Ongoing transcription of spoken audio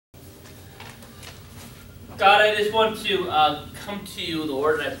God, I just want to come to you,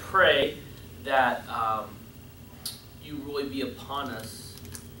 Lord, and I pray that you really be upon us,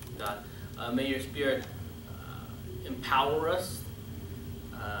 God. May your Spirit empower us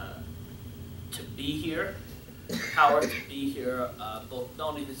to be here, empower us to be here, both not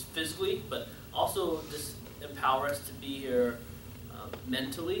only just physically, but also just empower us to be here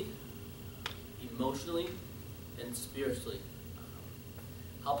mentally, emotionally, and spiritually.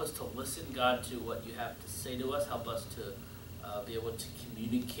 Help us to listen, God, to what you have to say to us. Help us to be able to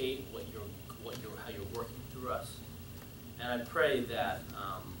communicate how you're working through us. And I pray that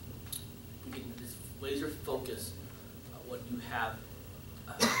we can just laser focus on what you have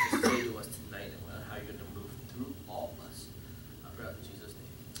to say to us tonight and how you're going to move through all of us. I pray in Jesus'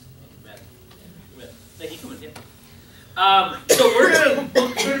 name. Amen. Amen. Thank you for coming in. So we're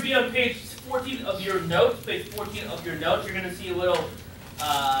going to be on page 14 of your notes. Page 14 of your notes. You're going to see a little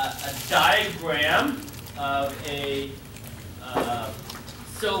a diagram of a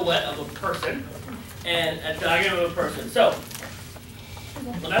silhouette of a person and a diagram of a person. So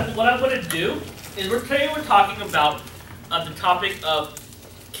what I'm going to do is we're talking about the topic of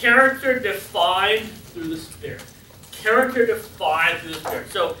character defined through the Spirit. Character defined through the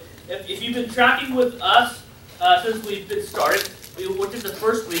Spirit. So if you've been tracking with us since we've been started, we looked at the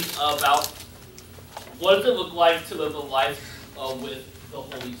first week about what does it look like to live a life with the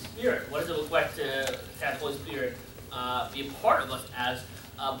Holy Spirit. What does it look like to have the Holy Spirit be a part of us as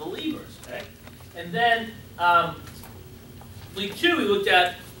believers? Okay? And then week 2, we looked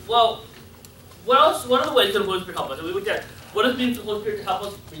at, well, what else? What are the ways that the Holy Spirit help us? And we looked at what does it mean for the Holy Spirit to help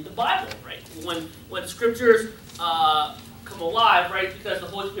us read the Bible, right? When scriptures come alive, right? Because the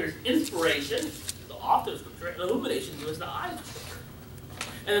Holy Spirit is inspiration, the author of Scripture, and illumination gives us the eyes of Scripture.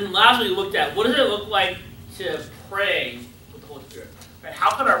 And then lastly, we looked at what does it look like to pray with the Holy Spirit? Right?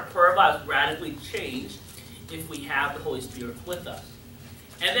 How can our prayer lives radically change if we have the Holy Spirit with us?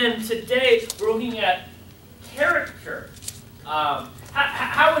 And then today we're looking at character. How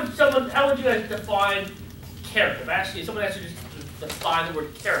would you guys define character? Actually, someone actually just define the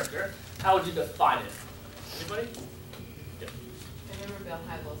word character. How would you define it? Anybody? Yeah. I remember Bill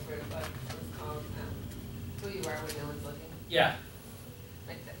Hybels wrote a book that was called "Who You Are When No One's Looking." Yeah.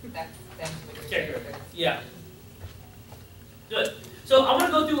 Like that's what your Character. character is. Yeah. Good. So I'm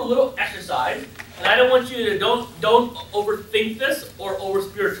going to go through a little exercise, and I don't want you to don't overthink this or over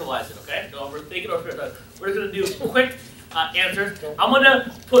spiritualize it. Okay? Don't overthink it or spiritualize it. We're going to do quick answers. I'm going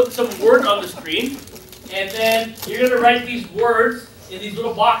to put some words on the screen, and then you're going to write these words in these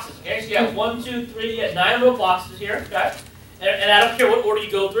little boxes. Okay? So you have 1, 2, 3, you have 9 little boxes here. Okay? And I don't care what order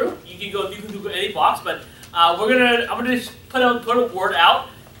you go through. You can do any box, but I'm gonna just put a word out,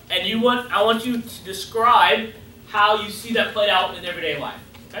 and I want you to describe how you see that played out in everyday life.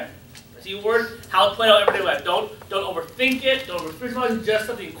 Okay? I see a word, how it played out in everyday life. Don't overthink it. Don't over-spiritualize it. Just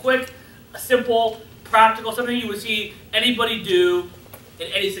something quick, simple, practical, something you would see anybody do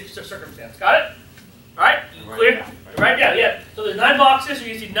in any circumstance. Got it? All right? Clear? Right down. Yeah. So there's 9 boxes. So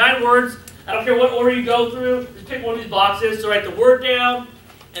you see 9 words. I don't care what order you go through. Just pick one of these boxes. So write the word down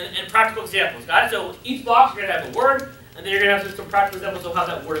and practical examples. Got it? So each box you're gonna have a word, and then you're gonna have some practical examples of how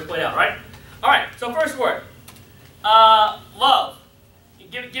that word is played out. Right? All right. So first word. Love.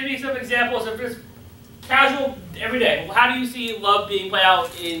 Give me some examples of just casual, everyday. How do you see love being played out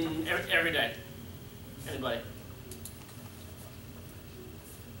in every day? Anybody?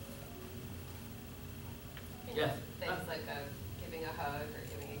 Yeah. Things like giving a hug or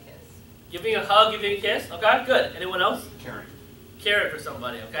giving a kiss. Giving a hug, giving a kiss. Okay, good. Anyone else? Caring. Caring for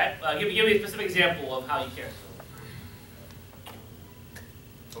somebody. Okay. Give me a specific example of how you care.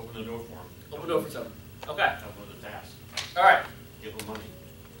 Open the door for them. Open the door for someone. Okay. Help with the task. All right. Give them money.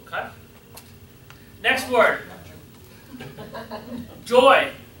 Okay. Next word. Joy.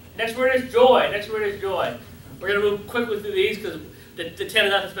 Next word is joy. Next word is joy. We're going to move quickly through these because the 10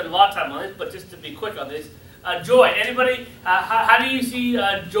 is not to spend a lot of time on this, but just to be quick on this. Joy. Anybody? How do you see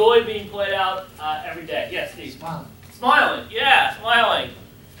joy being played out every day? Yes, Steve. Smiling. Smiling. Yeah, smiling.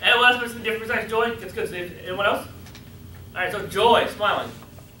 Anyone else with different besides joy? That's good, Steve. Anyone else? All right, so joy, smiling.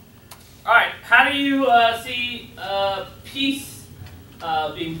 All right, how do you see peace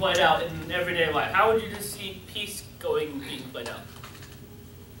being played out in everyday life? How would you just see peace being played out?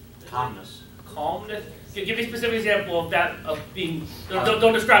 Calmness. Calmness. Give me a specific example of that being.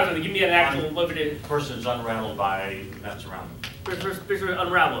 Don't describe something. Give me an actual everyday. Person's unraveled by events around them. Person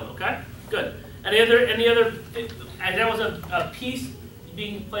unraveled. Okay, good. Any other examples of peace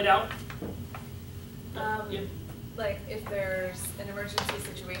being played out? Yeah. Like if there's an emergency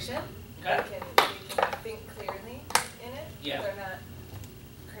situation, Okay. they can think clearly in it. Yeah. They're not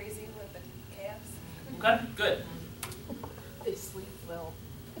crazy with the chaos. Okay, good. They sleep well.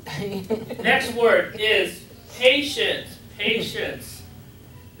 Next word is patience. Patience.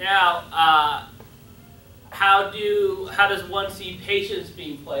 Now, how does one see patience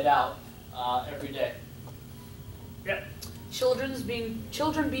being played out every day? Yep. Mothers being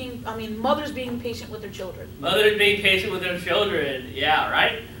patient with their children. Mothers being patient with their children. Yeah,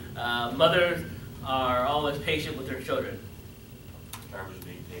 right. Mothers are always patient with their children. Drivers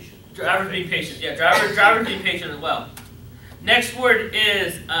being patient. Drivers being patient. Yeah, drivers being patient as well. Next word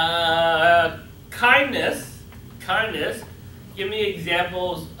is kindness. Kindness. Give me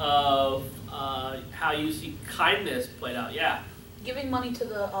examples of how you see kindness played out. Yeah. Giving money to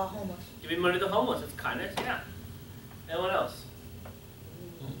the homeless. Giving money to the homeless. That's kindness. Yeah. Anyone else?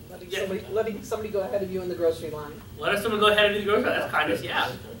 Letting somebody go ahead of you in the grocery line. Letting someone go ahead of you in the grocery line. That's kindness. Yeah.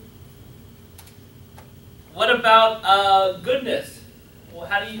 What about goodness? Well,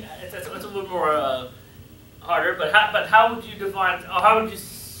 how do you? It's a little more harder. But how would you define? Or how would you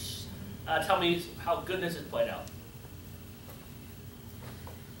tell me how goodness is played out?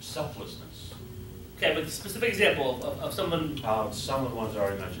 Selflessness. Okay, but a specific example of someone. Some of the ones I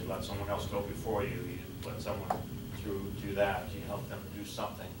already mentioned. Let someone else go before you. You let someone do that. You help them do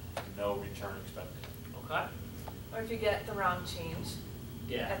something. No return expected. Okay. Or if you get the wrong change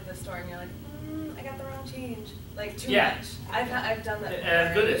Yeah. at the store and you're like, I got the wrong change. Like too Yeah. much. I've done that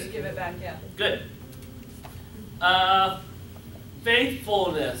before. Goodness. You give it back, yeah. Good.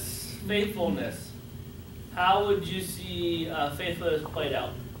 Faithfulness. Faithfulness. How would you see faithfulness played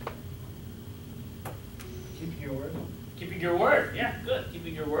out? Keeping your word. Keeping your word. Yeah, good.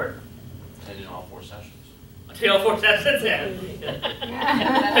 Keeping your word. Attending all 4 sessions. Attending all 4 sessions. Yeah.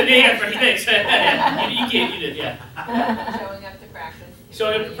 Yeah, for thanks. Yeah. You did. Yeah. Showing up to practice.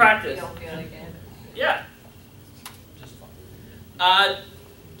 Showing up to practice. You don't feel like it. Yeah. Just fun.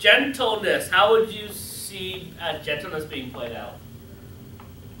 Gentleness. How would you see gentleness being played out?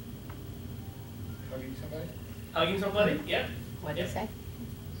 Hugging somebody. Hugging somebody. Yeah. What did Yep. you say?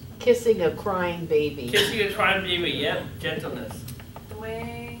 Kissing a crying baby. Kissing a crying baby. Yeah. Gentleness. The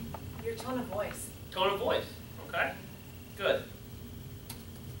way, your tone of voice. Tone of voice. Okay. Good.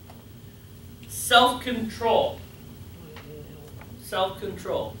 Self-control.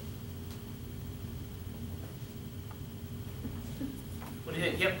 Self-control. What do you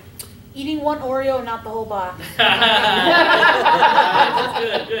think? Yep. Eating one Oreo, not the whole box.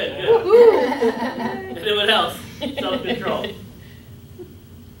 Good, good, good. Anyone else? Self-control.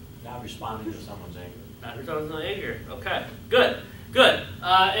 Not responding to someone's anger. Not responding to anger. Okay. Good. Good.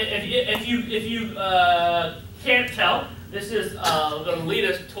 If you can't tell, this is going to lead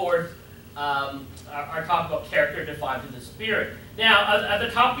us towards our talk about character defined in the Spirit. Now, at the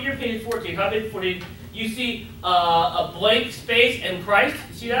top of your page 14, top of page 14, you see a blank space and Christ.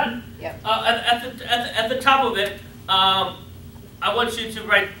 You see that? Yep. At the top of it, I want you to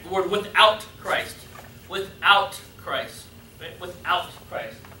write the word without Christ. Without Christ. Right? Without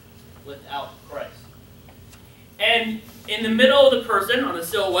Christ. Without Christ. And in the middle of the person, on the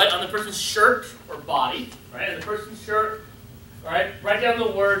silhouette, on the person's shirt or body, right? On the person's shirt, right? Write down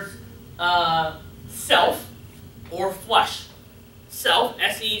the words self or flesh. Self,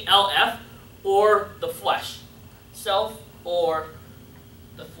 S-E-L-F, or the flesh. Self or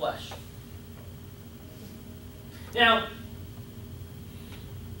the flesh. Now,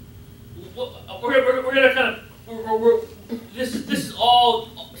 we're going to kind of, this is all,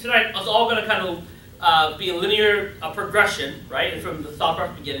 tonight is all going to kind of be a linear progression, right? And from the thought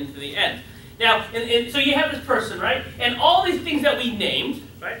process beginning to the end. Now, and so you have this person, right? And all these things that we named,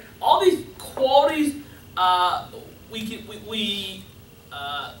 right? All these qualities, we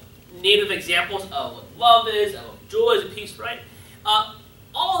native examples of what love is, of what joy is, and peace, right?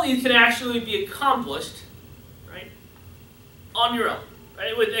 All of these can actually be accomplished, right, on your own,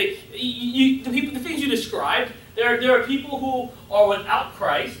 right? With the things you described, there are people who are without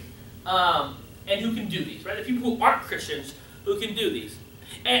Christ and who can do these, right? There are people who aren't Christians who can do these,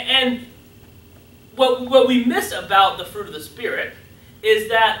 and what we miss about the fruit of the Spirit is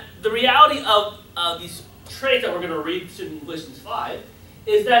that the reality of these traits that we're going to read in Galatians 5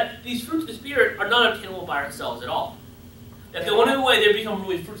 is that these fruits of the Spirit are not obtainable by ourselves at all. That the only way they become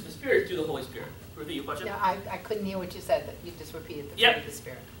really fruits of the Spirit is through the Holy Spirit. Repeat your question? Yeah, I couldn't hear what you said, but you just repeated the Yep. fruit of the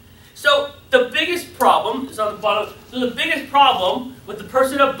Spirit. So the biggest problem is on the bottom. So the biggest problem with the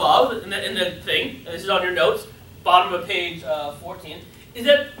person above in the thing, and this is on your notes, bottom of page 14, is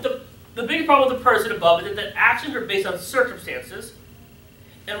that the biggest problem with the person above is that actions are based on circumstances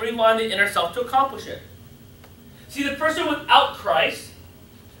and rely on the inner self to accomplish it. See, the person without Christ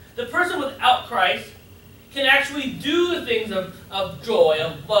can actually do the things of joy,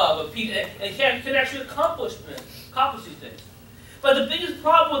 of love, of peace, and can actually accomplish these things. But the biggest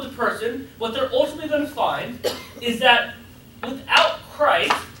problem with the person, what they're ultimately going to find, is that without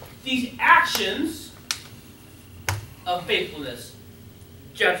Christ, these actions of faithfulness,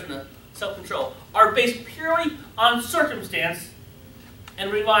 gentleness, self-control, are based purely on circumstance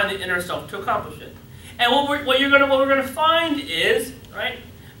and rely on the inner self to accomplish it. And what we're going to find is, right,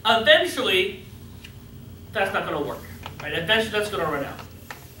 eventually, that's not going to work. Right? Eventually, that's going to run out.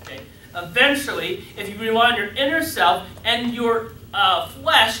 Okay? Eventually, if you rely on your inner self and your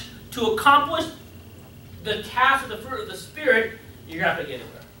flesh to accomplish the task of the fruit of the Spirit, you're not going to get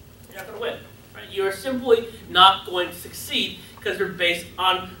anywhere. You're not going to win. Right? You are simply not going to succeed because they're based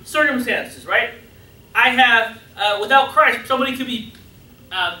on circumstances. Right? I have, without Christ, somebody could be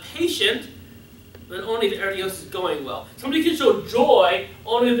patient, but only if everything else is going well. Somebody can show joy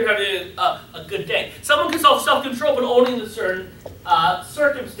only if they're having a good day. Someone can show self-control, but only in certain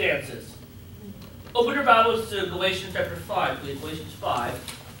circumstances. Open your Bibles to Galatians chapter 5, please. Galatians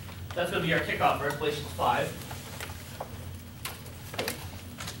 5. That's going to be our kickoff verse, Galatians 5.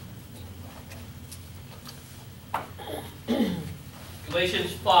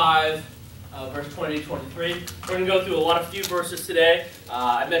 Galatians 5. Verse 20 to 23. We're going to go through a few verses today.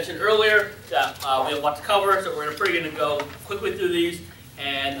 I mentioned earlier that we have a lot to cover, so we're going to go quickly through these,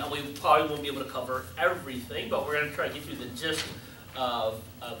 and we probably won't be able to cover everything, but we're going to try to get through the gist of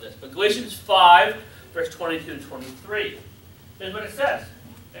this. But Galatians 5, verse 22 to 23. Here's what it says.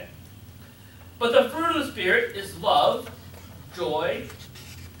 Okay? But the fruit of the Spirit is love, joy,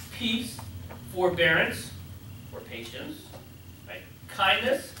 peace, forbearance, or patience, right?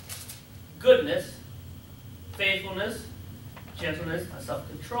 Kindness, goodness, faithfulness, gentleness, and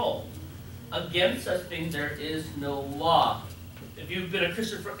self-control. Against such things there is no law. If you've been a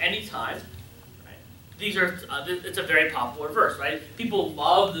Christian for any time, right, these are it's a very popular verse, right? People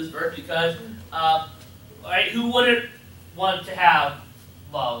love this verse because, right, who wouldn't want to have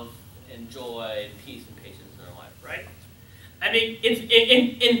love and joy and peace and patience in their life, right? I mean,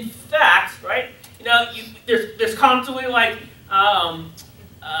 in fact, right? You know, there's constantly like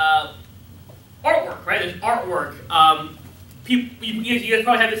artwork, right? There's artwork. You guys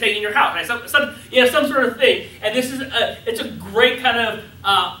probably have this thing in your house, right? Some sort of thing. And this is it's a great kind of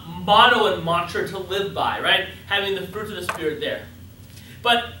motto and mantra to live by, right? Having the fruit of the Spirit there.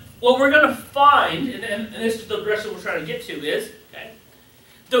 But what we're going to find, and this is the direction we're trying to get to, is okay.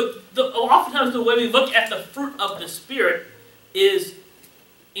 Oftentimes the way we look at the fruit of the Spirit is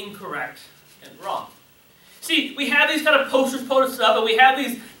incorrect and wrong. See, we have these kind of posters posted up, and we have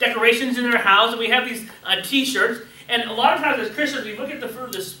these decorations in our house, and we have these T-shirts, and a lot of times as Christians, we look at the fruit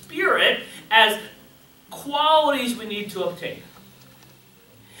of the Spirit as qualities we need to obtain.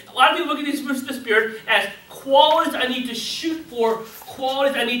 A lot of people look at these fruits of the Spirit as qualities I need to shoot for,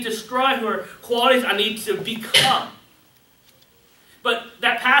 qualities I need to strive for, qualities I need to become. But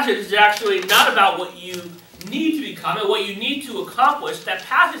that passage is actually not about what you need to become and what you need to accomplish. That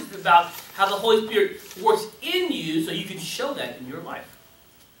passage is about how the Holy Spirit works in you so you can show that in your life.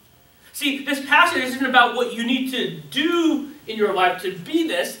 See, this passage isn't about what you need to do in your life to be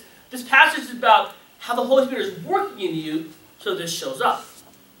this. This passage is about how the Holy Spirit is working in you so this shows up.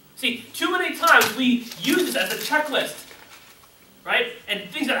 See, too many times we use this as a checklist, right? And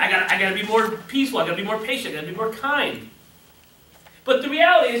things that I gotta be more peaceful, I gotta be more patient, I gotta be more kind. But the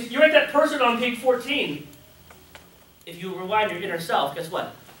reality is, you're like that person on page 14. If you rely on your inner self, guess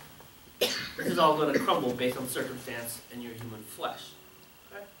what? This is all going to crumble based on circumstance and your human flesh.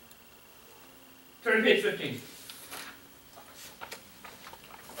 Okay? Turn to page 15.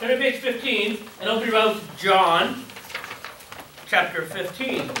 Turn to page 15 and open your Bible to John chapter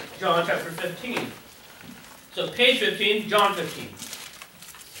 15. John chapter 15. So page 15, John 15.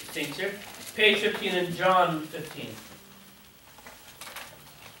 Thanks here. Page 15 and John 15.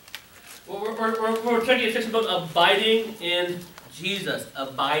 We're taking a section about abiding in Jesus.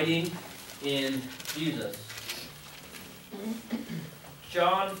 Abiding in Jesus.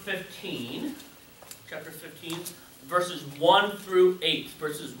 John 15, chapter 15, verses 1 through 8.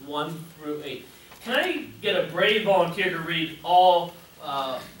 Verses 1 through 8. Can I get a brave volunteer to read all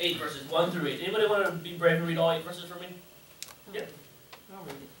 8 verses, 1 through 8? Anybody want to be brave and read all 8 verses for me? Yep. I'll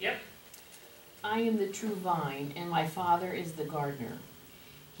read it. Yep. I am the true vine, and my Father is the gardener.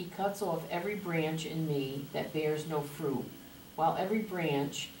 He cuts off every branch in me that bears no fruit, while every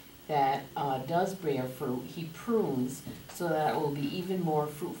branch that does bear fruit, he prunes so that it will be even more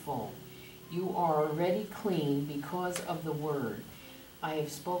fruitful. You are already clean because of the word I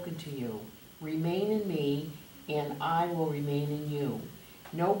have spoken to you. Remain in me, and I will remain in you.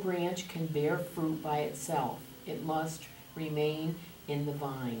 No branch can bear fruit by itself. It must remain in the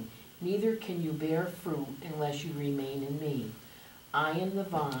vine. Neither can you bear fruit unless you remain in me. I am the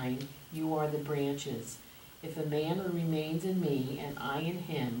vine, you are the branches. If a man remains in me and I in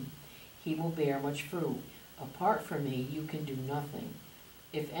him, he will bear much fruit. Apart from me, you can do nothing.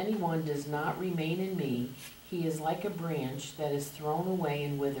 If anyone does not remain in me, he is like a branch that is thrown away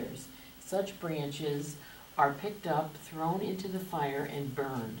and withers. Such branches are picked up, thrown into the fire, and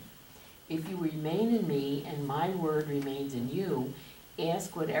burned. If you remain in me and my word remains in you,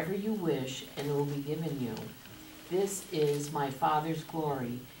 ask whatever you wish and it will be given you. This is my Father's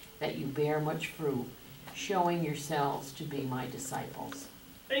glory, that you bear much fruit, showing yourselves to be my disciples.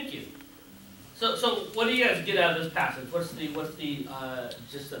 Thank you. So what do you guys get out of this passage? What's the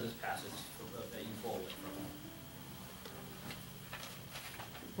gist of this passage that you pull away from?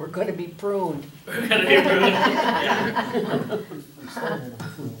 We're gonna be pruned. We're gonna be pruned. Yeah. We're standing on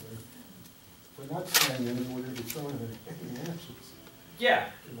food. We're not standing, we're going to be throwing the ashes Yeah.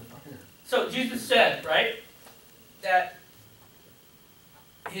 in the fire. So Jesus said, right, that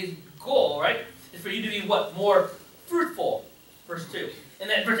his goal, right, is for you to be what? More fruitful. Verse 2. And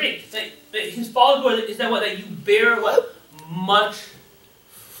then verse 8, that his Father's goal is that what? That you bear what? Much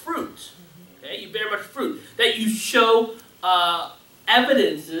fruit. Okay, you bear much fruit. That you show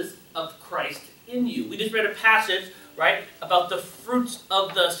evidences of Christ in you. We just read a passage, right, about the fruits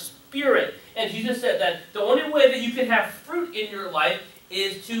of the Spirit. And Jesus said that the only way that you can have fruit in your life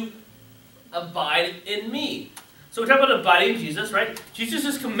is to abide in me. So we're talking about abiding in Jesus, right?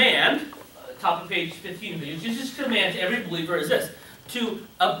 Jesus' command, top of page 15 of it, Jesus' command to every believer is this: to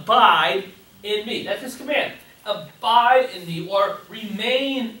abide in me. That's his command. Abide in me, or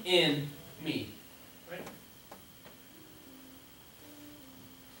remain in me. Right?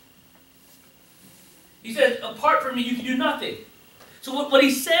 He says, apart from me, you can do nothing. So what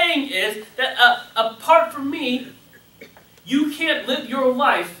he's saying is that apart from me, you can't live your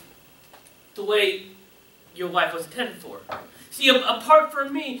life the way your life was intended for. See, apart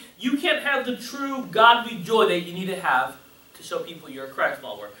from me, you can't have the true godly joy that you need to have to show people you're a Christ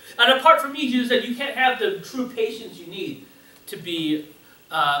follower. And apart from me, Jesus said, you can't have the true patience you need to be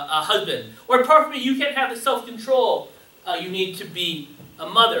a husband. Or apart from me, you can't have the self-control you need to be a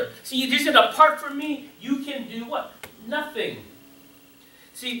mother. See, Jesus said, apart from me, you can do what? Nothing.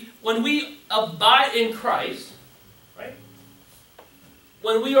 See, when we abide in Christ, right?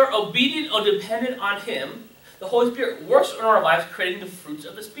 When we are obedient or dependent on Him, the Holy Spirit works in our lives, creating the fruits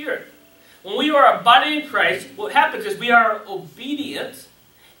of the Spirit. When we are abiding in Christ, what happens is we are obedient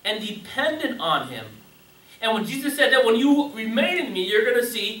and dependent on Him. And when Jesus said that when you remain in me, you're going to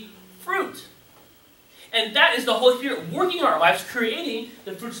see fruit. And that is the Holy Spirit working in our lives, creating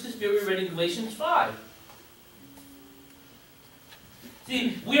the fruits of the Spirit we read in Galatians 5.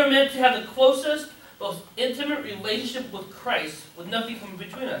 See, we are meant to have the closest, most intimate relationship with Christ, with nothing coming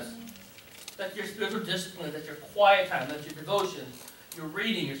between us. That's your spiritual discipline, that's your quiet time, that's your devotion, your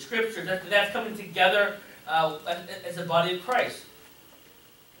reading, your scripture, that's coming together as a body of Christ.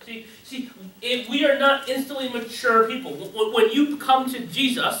 See, if we are not instantly mature people. When you come to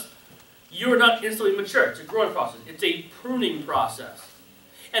Jesus, you are not instantly mature. It's a growing process. It's a pruning process.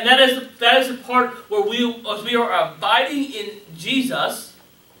 And that is the part where as we are abiding in Jesus,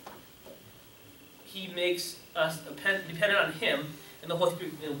 He makes us dependent on Him, and the Holy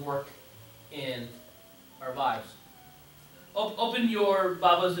Spirit can work in our lives. Open your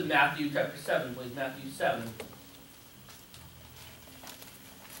Bibles in Matthew chapter 7, please. Matthew 7.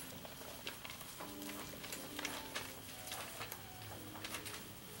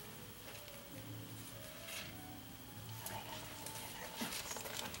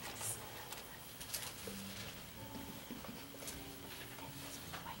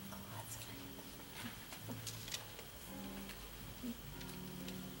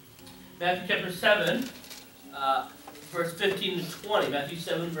 Matthew chapter 7, verse 15 to 20. Matthew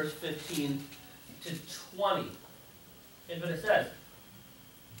 7, verse 15 to 20. Here's what it says.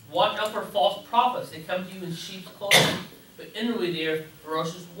 Watch out for false prophets. They come to you in sheep's clothing, but inwardly they are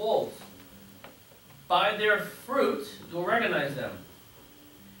ferocious wolves. By their fruit, you will recognize them.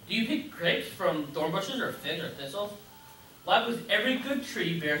 Do you pick grapes from thorn bushes or figs or thistles? Likewise, every good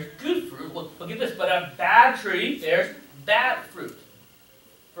tree bears good fruit. Look at this. But a bad tree bears bad fruit.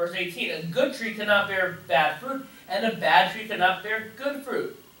 Verse 18, a good tree cannot bear bad fruit, and a bad tree cannot bear good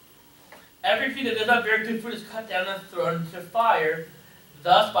fruit. Every tree that does not bear good fruit is cut down and thrown into fire.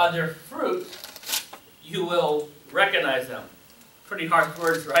 Thus, by their fruit, you will recognize them. Pretty harsh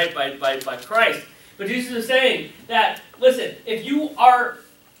words, right, by Christ. But Jesus is saying that, listen, if you are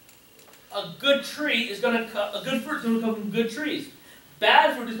a good tree, a good fruit is going to come from good trees.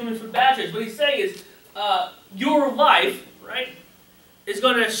 bad fruit is coming from bad trees. What he's saying is your life, right, is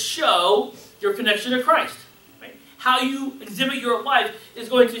going to show your connection to Christ. Right? How you exhibit your life is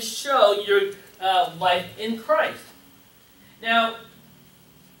going to show your life in Christ. Now,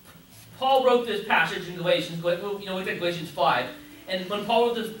 Paul wrote this passage in Galatians, we looked at Galatians 5, and when Paul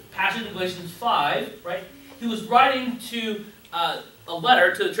wrote this passage in Galatians 5, right, he was writing to a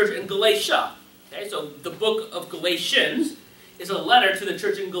letter to the church in Galatia. Okay, so the book of Galatians is a letter to the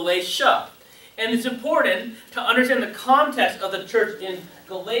church in Galatia. And it's important to understand the context of the church in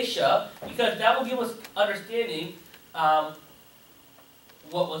Galatia, because that will give us understanding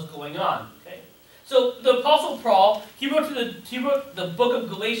what was going on. Okay? So the Apostle Paul, he wrote the book of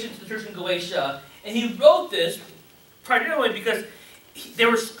Galatians to the church in Galatia, and he wrote this primarily because they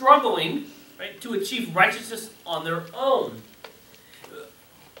were struggling, right, to achieve righteousness on their own.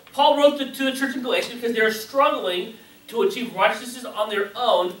 Paul wrote to the church in Galatia because they were struggling to achieve righteousness on their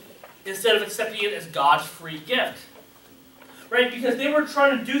own instead of accepting it as God's free gift. Right? Because they were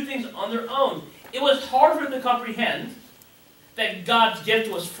trying to do things on their own. It was hard for them to comprehend that God's gift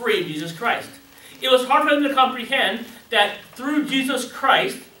was free in Jesus Christ. It was hard for them to comprehend that through Jesus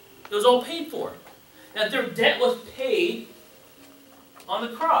Christ, it was all paid for. That their debt was paid on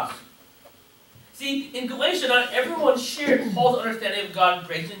the cross. See, in Galatia, not everyone shared Paul's understanding of God's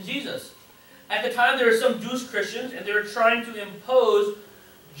grace in Jesus. At the time, there were some Jewish Christians, and they were trying to impose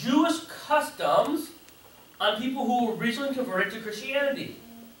Jewish customs on people who were recently converted to Christianity.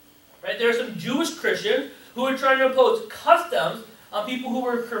 Right? There are some Jewish Christians who were trying to impose customs on people who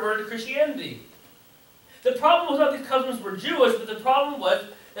were converted to Christianity. The problem was not these customs were Jewish, but the problem was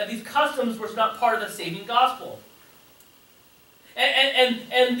that these customs were not part of the saving gospel.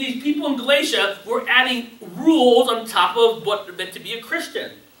 And these people in Galatia were adding rules on top of what it meant to be a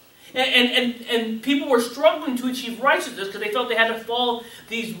Christian. And people were struggling to achieve righteousness because they felt they had to follow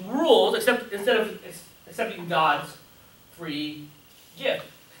these rules instead of accepting God's free gift.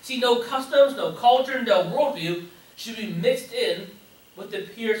 See, no customs, no culture, no worldview should be mixed in with the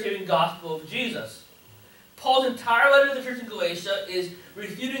pure saving gospel of Jesus. Paul's entire letter to the church in Galatia is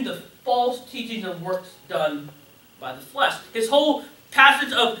refuting the false teachings of works done by the flesh. His whole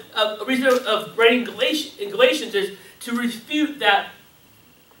passage of reason of writing in Galatians is to refute that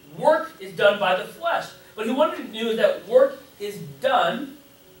work is done by the flesh. What he wanted to do is that work is done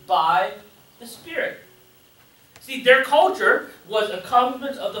by the Spirit. See, their culture was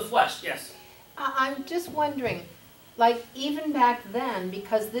accomplishments of the flesh. Yes? I'm just wondering, like even back then,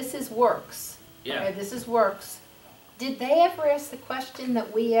 because this is works. Yeah. Okay, this is works. Did they ever ask the question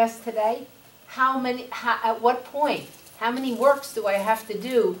that we ask today? At what point? How many works do I have to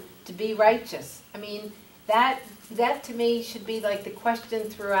do to be righteous? I mean, that to me should be like the question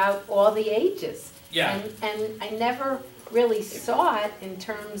throughout all the ages. Yeah. And I never really saw it in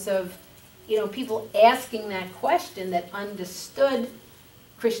terms of, people asking that question that understood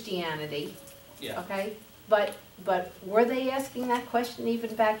Christianity. Yeah. Okay? But were they asking that question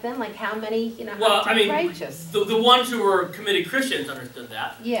even back then? Like how many, Well, have to I be mean, righteous? the ones who were committed Christians understood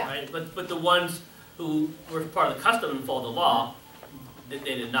that. Yeah. Right? But the ones who were part of the custom and followed the law, they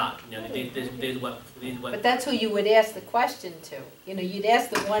did not. They went. But that's who you would ask the question to. You'd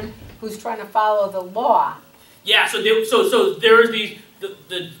ask the one who's trying to follow the law. Yeah. So there is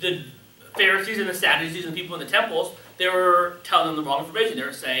the Pharisees and the Sadducees and people in the temples. They were telling them the wrong information. They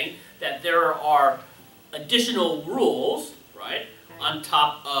were saying that there are additional rules, right, on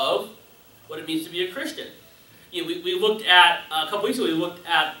top of what it means to be a Christian. We looked at, a couple weeks ago, we looked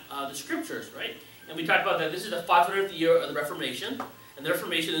at the scriptures, right? And we talked about that this is the 500th year of the Reformation. And the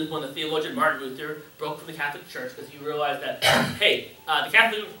Reformation is when the theologian Martin Luther broke from the Catholic Church because he realized that, hey, the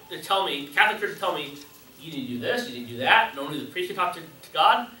Catholic Church tell me, you need to do this, you need to do that, and only the priest can talk to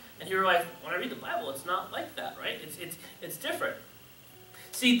God. And he realized, when I read the Bible, it's not like that, right? It's different.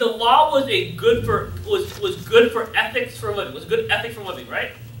 See, the law was good for ethics for living. It was a good ethic for living,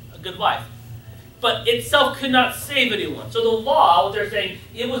 right? A good life. But itself could not save anyone. So the law, what they're saying,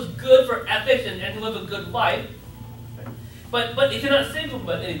 it was good for ethics and to live a good life, but it could not save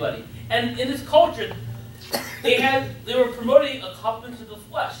anybody. And in this culture, they were promoting accomplishments of the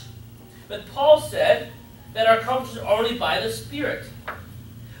flesh. But Paul said that our accomplishments are already by the Spirit.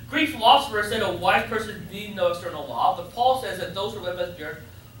 Greek philosophers said a wise person needs no external law, but Paul says that those who live by the Spirit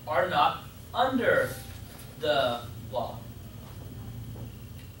are not under the law.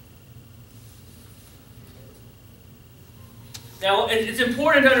 Now, it's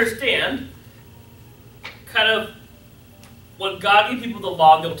important to understand kind of when God gave people the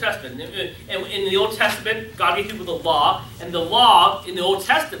law in the Old Testament. And in the Old Testament, God gave people the law, and the law in the Old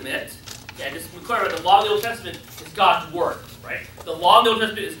Testament, just to be clear about the law in the Old Testament is God's Word. right? The law in the Old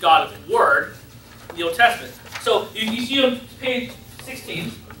Testament is God's word in the Old Testament. So you see on page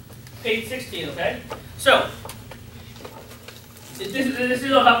 16, okay? So, this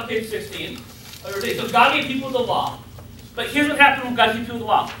is on top of page 16. So God gave people the law. But here's what happened when God gave people the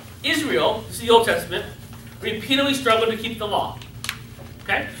law. Israel, this is the Old Testament, repeatedly struggled to keep the law.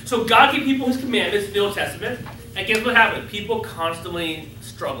 Okay? So God gave people his commandments in the Old Testament, and guess what happened? People constantly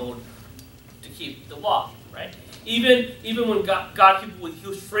struggled to keep the law, right? Even when God people, he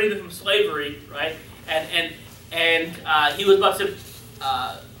was freeing them from slavery, right? And he was about to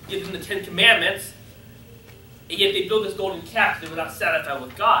give them the 10 Commandments, and yet they built this golden calf. They were not satisfied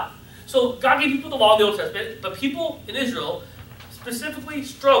with God. So God gave people the law in the Old Testament, but people in Israel specifically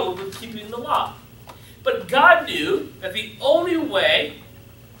struggled with keeping the law. But God knew that the only way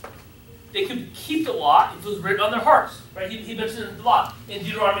they could keep the law if it was written on their hearts. Right? He mentioned the law in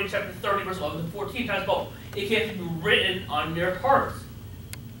Deuteronomy chapter 30, verse 11 and 14 times both. It can't be written on their hearts.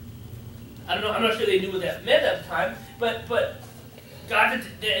 I don't know. I'm not sure they knew what that meant at the time, but God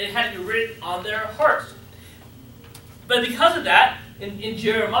it had to be written on their hearts. But because of that, in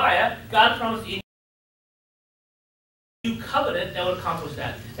Jeremiah, God promised a new covenant that would accomplish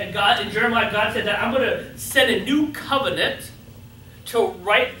that. And God in Jeremiah, God said that I'm going to set a new covenant to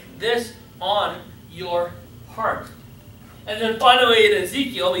write this on your heart. And then finally in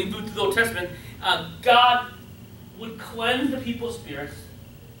Ezekiel, when you move to the Old Testament, God would cleanse the people's spirits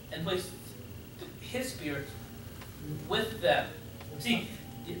and place his spirit with them. See,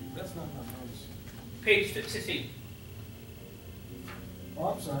 That's not my notes. page 16. Oh,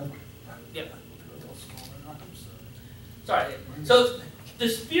 I'm sorry. Yep. I'm Sorry. So the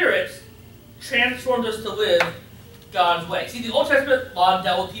Spirit transformed us to live God's way. See, the Old Testament law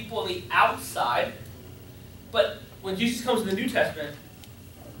dealt with people on the outside, but when Jesus comes in the New Testament,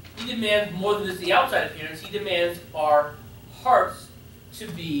 he demands more than just the outside appearance. He demands our hearts to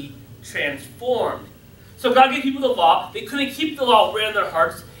be transformed. So God gave people the law. They couldn't keep the law written in their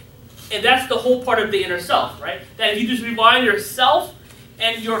hearts, and that's the whole part of the inner self, right? That if you just rely on yourself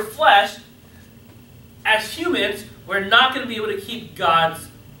and your flesh, as humans, we're not going to be able to keep God's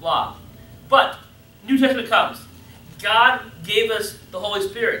law. But New Testament comes. God gave us the Holy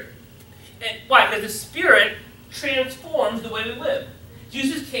Spirit. And why? Because the Spirit transforms the way we live.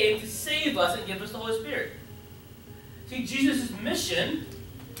 Jesus came to save us and give us the Holy Spirit. See, Jesus' mission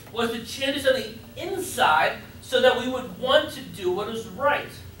was to change us on the inside so that we would want to do what is right.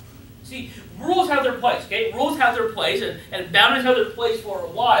 See, rules have their place, okay? Rules have their place, and boundaries have their place for a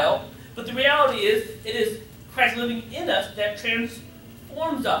while. But the reality is, it is Christ living in us that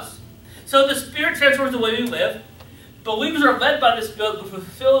transforms us. So the Spirit transforms the way we live. Believers are led by the Spirit to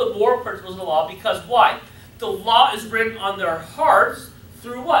fulfill the moral principles of the law because why? The law is written on their hearts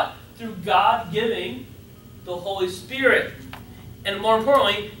through what? Through God giving the Holy Spirit. And more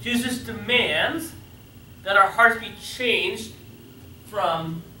importantly, Jesus demands that our hearts be changed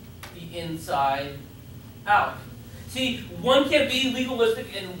from the inside out. See, one can't be legalistic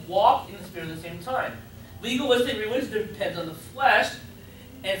and walk in the Spirit at the same time. Legalistic religion depends on the flesh,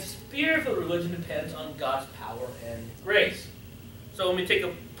 and spiritual religion depends on God's power and grace. So let me take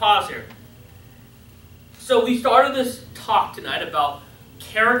a pause here. So we started this talk tonight about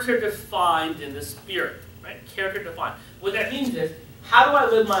character defined in the Spirit, right? Character defined. What that means is, how do I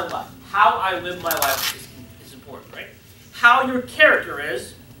live my life? How I live my life is important, right? How your character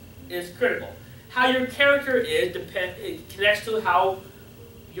is critical. How your character is it connects to how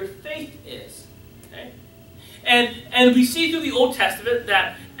your faith is. Okay? And we see through the Old Testament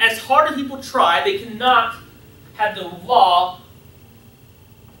that as hard as people try, they cannot have the law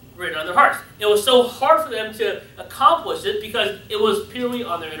written on their hearts. It was so hard for them to accomplish it because it was purely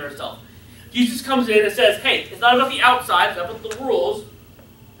on their inner self. Jesus comes in and says, hey, it's not about the outside, it's not about the rules,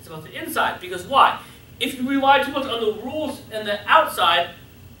 it's about the inside. Because why? If you rely too much on the rules and the outside,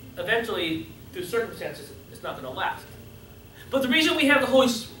 eventually, through circumstances, it's not going to last. But the reason we have the Holy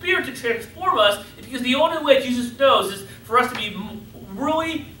Spirit to transform us is because the only way Jesus knows is for us to be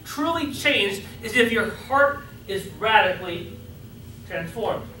really, truly changed is if your heart is radically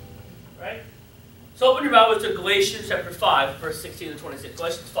transformed. Right? So open your Bibles to Galatians chapter 5, verse 16 to 26.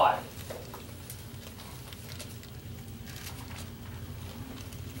 Galatians 5.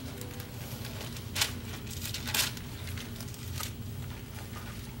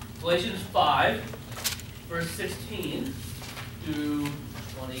 Galatians 5, verse 16 to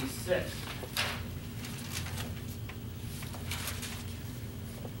 26.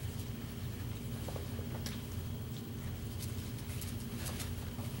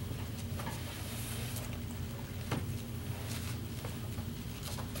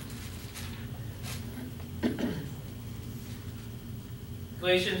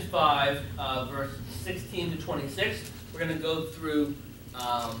 Galatians 5, verse 16 to 26. We're going to go through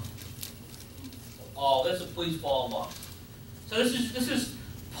all this, so please follow along. So this is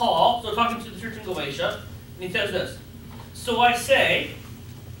Paul, so talking to the church in Galatia, and he says this. So I say,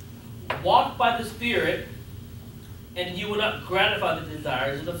 walk by the Spirit, and you will not gratify the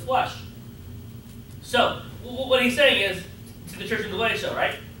desires of the flesh. So, what he's saying is, to the church in Galatia,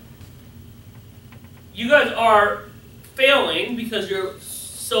 right? You guys are failing because you're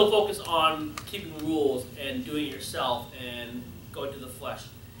so focused on keeping rules and doing it yourself and going to the flesh.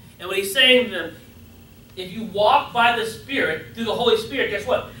 And what he's saying to them, if you walk by the Spirit, through the Holy Spirit, guess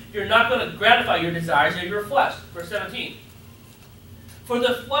what? You're not going to gratify your desires of your flesh. Verse 17. For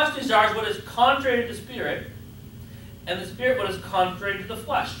the flesh desires what is contrary to the Spirit, and the Spirit what is contrary to the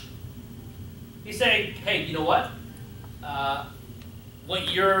flesh. He's saying, hey, you know what?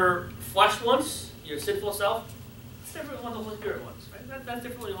 What your flesh wants, your sinful self, it's different than what the Holy Spirit wants. Right? That's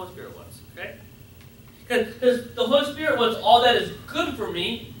different than what the Holy Spirit wants. Okay? Because the Holy Spirit wants all that is good for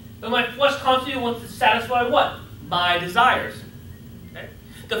me, but my flesh constantly wants to satisfy what? My desires. Okay?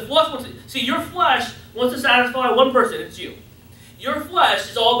 The flesh wants to, see, your flesh wants to satisfy one person, it's you. Your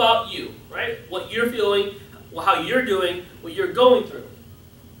flesh is all about you, right? What you're feeling, how you're doing, what you're going through.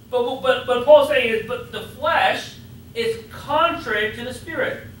 But Paul's saying is, but the flesh is contrary to the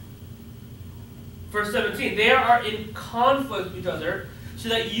Spirit. Verse 17, they are in conflict with each other, so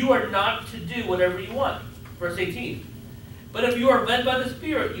that you are not to do whatever you want. Verse 18, but if you are led by the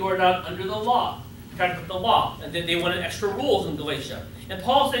Spirit, you are not under the law. Trying to put the law, and then they wanted extra rules in Galatia. And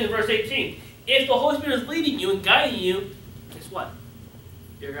Paul's saying in verse 18, if the Holy Spirit is leading you and guiding you, guess what?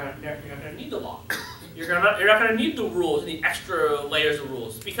 You're not going to need the law. You're not going to need the rules and the extra layers of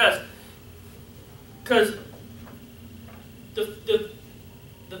rules because the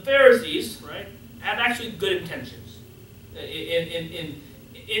Pharisees, right, had actually good intentions.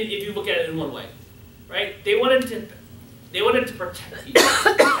 If you look at it in one way, right, they wanted to protect people.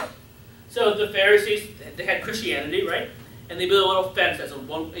 So the Pharisees, they had Christianity, right, and they built a little fence as a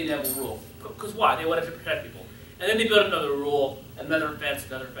one-level rule. Because why? They wanted to protect people. And then they built another rule, another fence,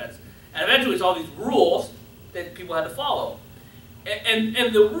 another fence. And eventually it's all these rules that people had to follow. And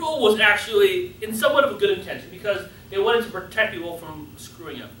the rule was actually in somewhat of a good intention because they wanted to protect people from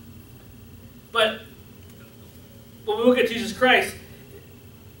screwing up. But when we look at Jesus Christ,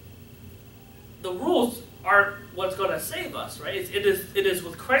 the rules aren't what's going to save us, right? It is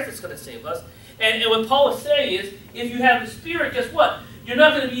with Christ that's going to save us. And what Paul is saying is, if you have the Spirit, guess what? You're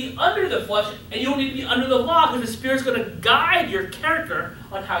not going to be under the flesh, and you don't need to be under the law, because the Spirit's going to guide your character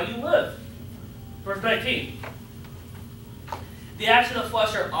on how you live. Verse 19. The acts of the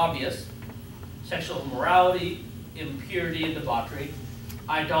flesh are obvious: sexual immorality, impurity and debauchery,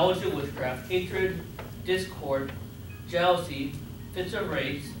 idolatry, witchcraft, hatred, discord, jealousy, fits of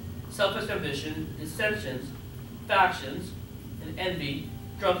rage, selfish ambition, dissensions, factions, and envy,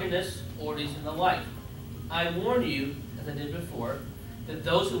 drunkenness, orgies, and the like. I warn you, as I did before, that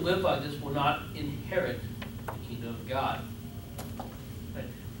those who live like this will not inherit the kingdom of God. Right?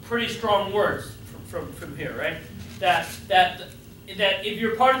 Pretty strong words from here, right? That if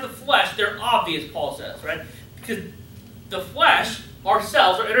you're part of the flesh, they're obvious, Paul says, right? Because the flesh,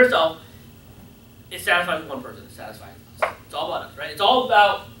 ourselves, our inner self, it satisfies one person. It satisfies us. It's all about us, right? It's all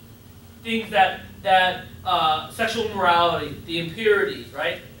about things that sexual immorality, the impurities,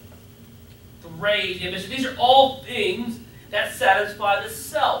 right? The rage, the ambition. These are all things that satisfy the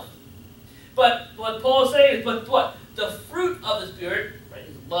self. But what Paul is saying is, but what? The fruit of the Spirit, right,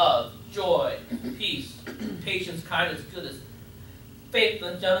 is love, joy, peace, patience, kindness, goodness, faith,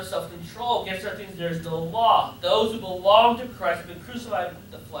 gentleness, self-control. Against such things there is no law. Those who belong to Christ have been crucified with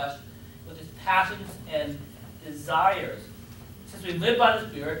the flesh, with its passions and desires. Since we live by the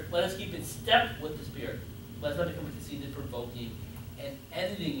Spirit, let us keep in step with the Spirit. Let us not become conceited, provoking, and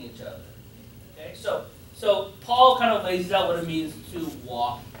envying each other. Okay, so Paul kind of lays out what it means to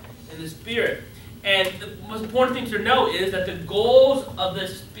walk in the Spirit. And the most important thing to know is that the goals of the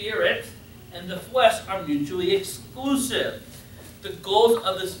Spirit and the flesh are mutually exclusive. The goals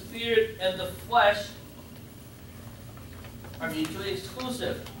of the Spirit and the flesh are mutually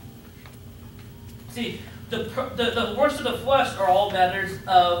exclusive. See, the works of the flesh are all matters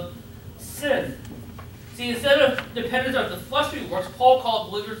of sin. See, instead of dependence on the fleshly works, Paul called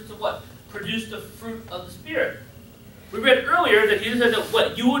believers to what? Produce the fruit of the Spirit. We read earlier that Jesus said that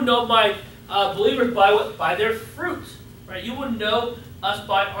what? You would know my believers by what? By their fruit. Right? You would know us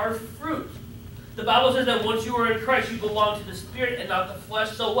by our fruit. The Bible says that once you are in Christ, you belong to the Spirit and not the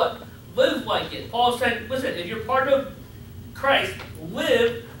flesh. So what? Live like it. Paul said, listen, if you're part of Christ,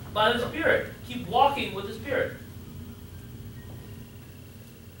 live by the Spirit. Keep walking with the Spirit.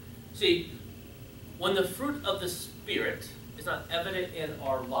 See, when the fruit of the Spirit is not evident in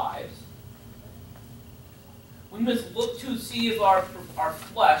our lives, we must look to see if our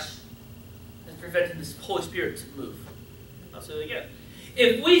flesh is preventing the Holy Spirit to move. I'll say it again.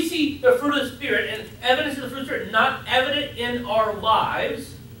 If we see the fruit of the Spirit and evidence of the fruit of the Spirit not evident in our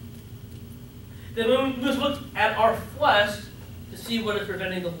lives, then we must look at our flesh to see what is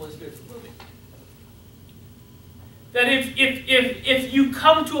preventing the Holy Spirit from moving. That if you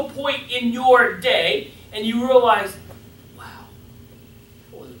come to a point in your day and you realize, wow,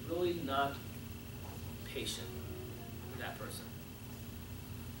 I was really not patient with that person,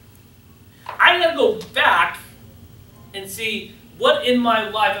 I gotta go back and see what in my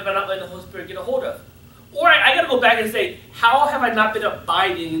life have I not letting the Holy Spirit get a hold of. Or I gotta go back and say, how have I not been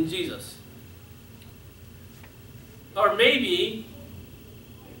abiding in Jesus? Or maybe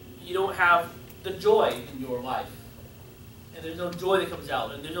you don't have the joy in your life. And there's no joy that comes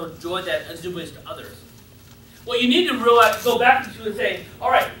out. And there's no joy that exudes to others. What you need to realize, go back to and say, all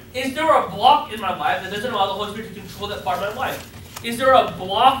right, is there a block in my life that doesn't allow the Holy Spirit to control that part of my life? Is there a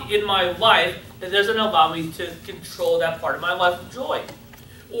block in my life that doesn't allow me to control that part of my life with joy?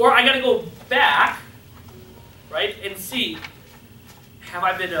 Or I got to go back, right, and see, have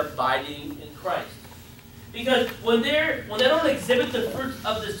I been abiding in Christ? Because when I don't exhibit the fruits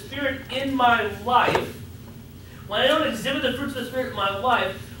of the Spirit in my life, when I don't exhibit the fruits of the Spirit in my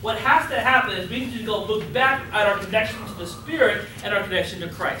life, what has to happen is we need to go look back at our connection to the Spirit and our connection to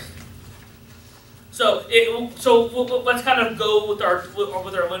Christ. So let's kind of go with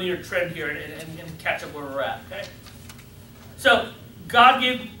our linear trend here and catch up where we're at. Okay. So God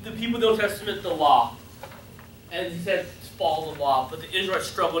gave the people of the Old Testament the law, and He said follow the law, but the Israelites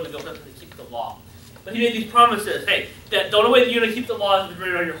struggled to go to keep the law. But He made these promises. Hey, that the only way that you're going to keep the law is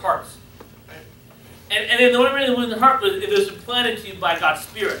written on your hearts. And then the only way to win the heart was if it was implanted to you by God's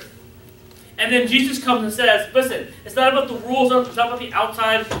Spirit. And then Jesus comes and says, listen, it's not about the rules, it's not about the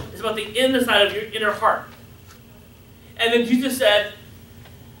outside, it's about the inside of your inner heart. And then Jesus said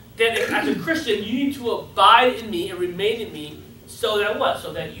that as a Christian, you need to abide in me and remain in me so that what?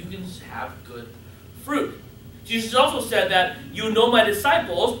 So that you can have good fruit. Jesus also said that you know my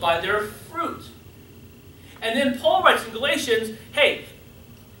disciples by their fruit. And then Paul writes in Galatians, hey,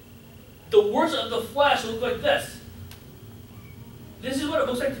 the works of the flesh look like this. This is what it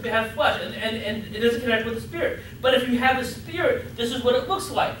looks like to have flesh, and it doesn't connect with the Spirit. But if you have the Spirit, this is what it looks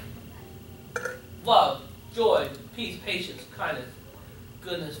like. Love, joy, peace, patience, kindness,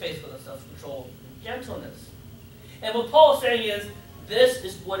 goodness, faithfulness, self-control, and gentleness. And what Paul is saying is, this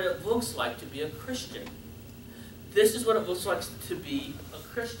is what it looks like to be a Christian. This is what it looks like to be a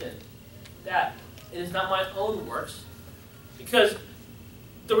Christian. That it is not my own works. Because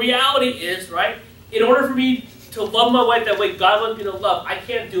the reality is, right, in order for me to love my wife that way God wants me to love, I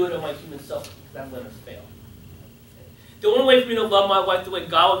can't do it on my human self because I'm going to fail. The only way for me to love my wife the way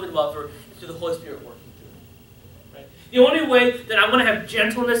God wants me to love her is through the Holy Spirit working through me. Right? The only way that I'm going to have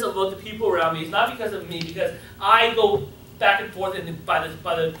gentleness about the people around me is not because of me, because I go back and forth by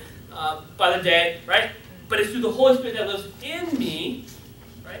the day, right? But it's through the Holy Spirit that lives in me,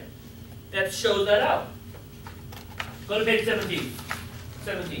 right, that shows that out. Go to page 17.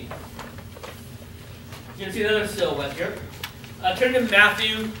 17. You can see another silhouette here. Turn to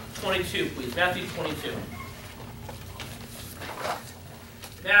Matthew 22, please. Matthew 22.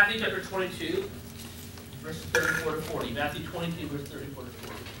 Matthew chapter 22, verses 34 to 40. Matthew 22, verse 34 to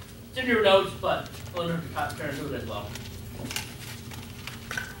 40. It's in your notes, but we'll turn to it as well.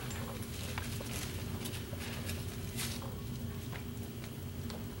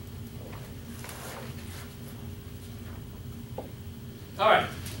 All right.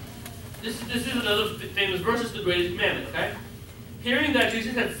 This is another famous verse. It's the greatest commandment, okay? Hearing that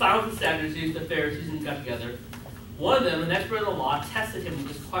Jesus had silenced the Sadducees, the Pharisees, and got together, one of them, an expert in the law, tested him with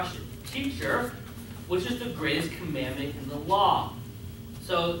this question. Teacher, which is the greatest commandment in the law?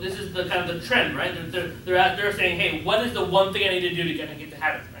 So this is the kind of the trend, right? They're saying, hey, what is the one thing I need to do to get to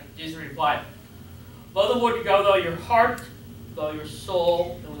heaven? Right? Jesus replied, love the Lord your God with all your heart, with all your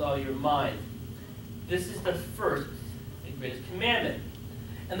soul, and with all your mind. This is the first and greatest commandment.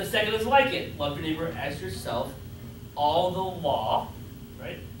 And the second is like it. Love your neighbor as yourself. All the law,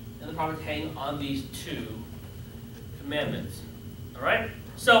 right, and the prophets hang on these two commandments. All right?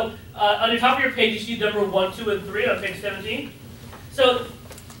 So on the top of your page, you see number 1, 2, and 3 on page 17. So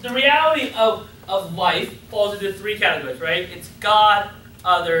the reality of life falls into 3 categories, right? It's God,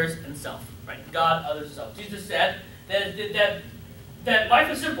 others, and self. Right? God, others, and self. Jesus said that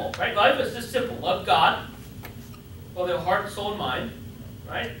life is simple, right? Life is just simple. Love God, love your heart, soul, and mind.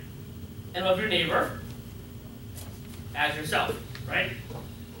 Right? And love your neighbor as yourself, right?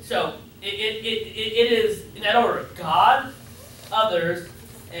 So it is in that order: God, others,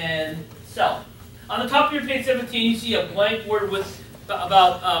 and self. On the top of your page 17, you see a blank word with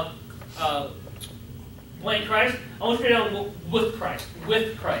about blank Christ. I want you to write down with Christ,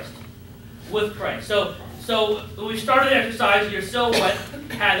 with Christ, with Christ. So when we started the exercise, your silhouette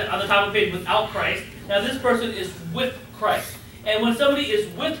had on the top of the page without Christ. Now this person is with Christ, and when somebody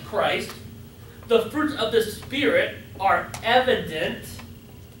is with Christ, the fruits of the Spirit are evident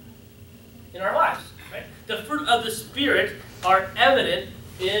in our lives. Right? The fruit of the Spirit are evident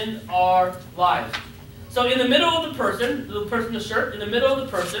in our lives. So in the middle of the person in the shirt, in the middle of the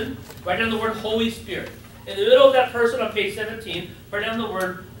person, write down the word Holy Spirit. In the middle of that person on page 17, write down the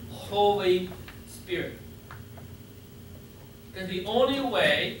word Holy Spirit. Because the only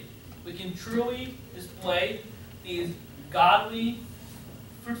way we can truly display these godly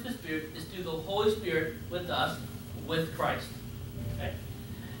fruits of the Spirit is through the Holy Spirit with us, with Christ. Okay?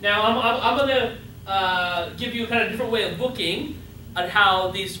 Now I'm going to give you a kind of different way of looking at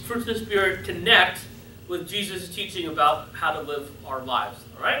how these fruits of the Spirit connect with Jesus' teaching about how to live our lives.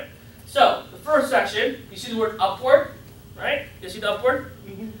 All right? So, the first section, you see the word upward, right? You see the upward?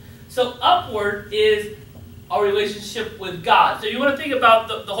 Mm-hmm. So, upward is our relationship with God. So, you want to think about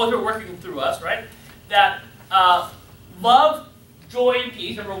the Holy Spirit working through us, right? That love, joy, and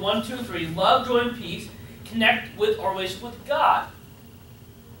peace, number 1, 2, and 3, love, joy, and peace connect with our relationship with God.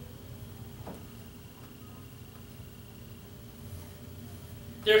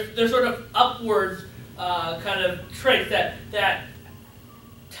 There's sort of upwards kind of traits that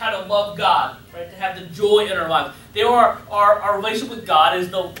how to love God, right? To have the joy in our lives. They are our relationship with God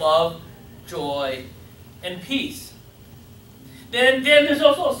is the love, joy, and peace. Then there's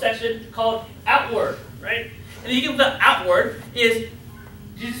also a section called outward, right? And you give the outward is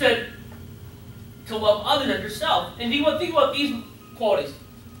Jesus said to love others as yourself. And think about these qualities.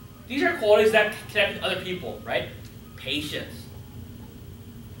 These are qualities that connect with other people, right? Patience,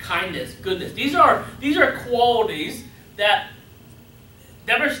 kindness, goodness. These are qualities that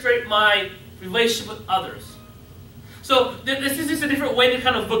demonstrate my relationship with others. So this is just a different way to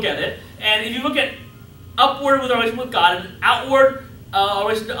kind of look at it. And if you look at upward with our relationship with God and outward our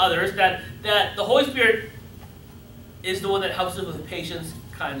relationship to others, that the Holy Spirit is the one that helps us with patience,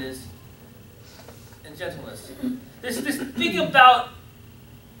 kindness, and gentleness. This think about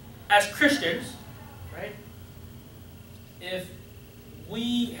as Christians, right? If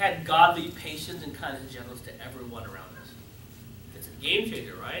we had godly patience and kindness and gentleness to everyone around us, it's a game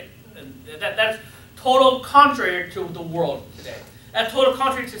changer, right? And that's total contrary to the world today. That's total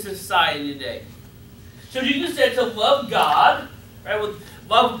contrary to society today. So Jesus said to love God, right?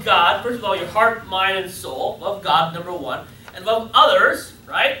 Love God, first of all, your heart, mind, and soul. Love God, number 1. And love others,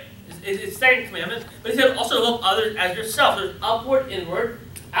 right? It's the second commandment. But he said also love others as yourself. There's upward, inward,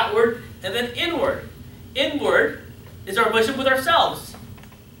 outward, and then inward. Inward is our relationship with ourselves.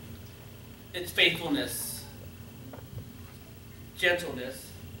 It's faithfulness, gentleness,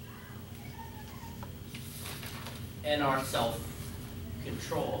 and our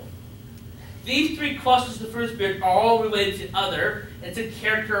self-control. These 3 clusters of the fruit of the Spirit are all related to other and to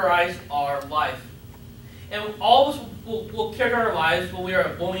characterize our life. And all of us will characterize our lives when we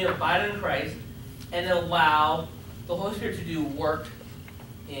abide in Christ and allow the Holy Spirit to do work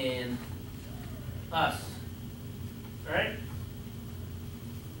in us. Alright?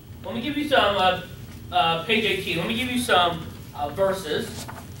 Let me give you some, page 18, let me give you some verses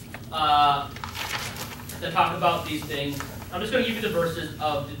that talk about these things. I'm just going to give you the verses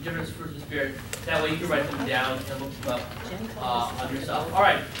of the different fruits of the Spirit. That way you can write them down and look them up on yourself. All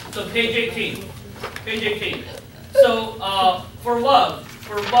right, so page 18. Page 18. So for love,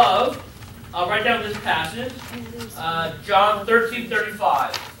 write down this passage. John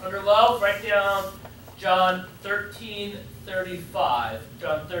 13:35. Under love, write down John 13:35.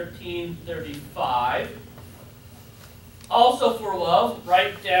 John 13:35. Also for love,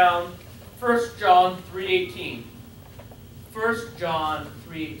 write down 1 John 3:18. 1 John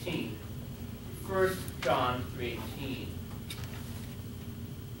 3:18. 1 John 3:18.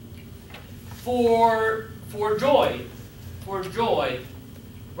 For joy,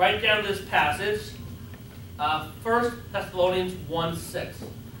 write down this passage. 1 Thessalonians 1:6.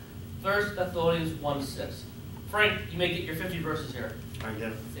 1 Thessalonians 1:6. Frank, you may get your 50 verses here. I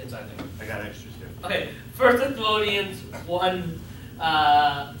get inside there. I got extras here. Okay, 1 Thessalonians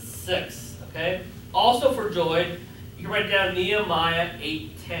 1:6. Okay. Also for joy, you can write down Nehemiah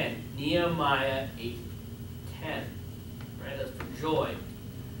 8:10. Nehemiah 8:10. Right, that's for joy.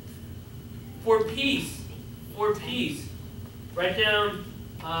 For peace, write down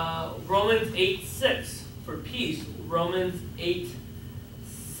Romans 8:6. For peace, Romans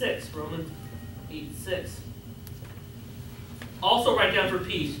 8:6. 6. Romans 8:6. Also write down for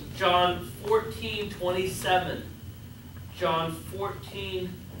peace, John 14:27. John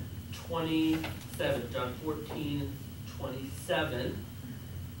 14:27. John 14:27.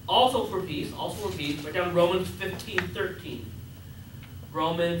 Also for peace, write down Romans 15:13.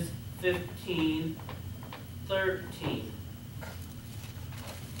 Romans 15:13.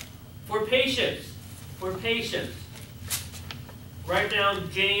 For patience, write down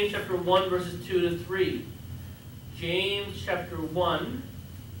James chapter 1 verses 2 to 3. James chapter 1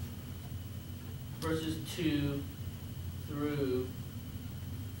 verses 2 through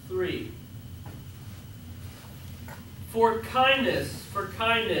 3. For kindness,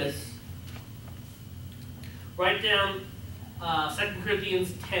 write down 2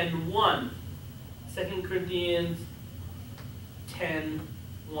 Corinthians 10:1. 2 Corinthians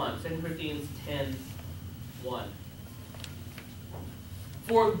 10:1. 2 Corinthians 10:1.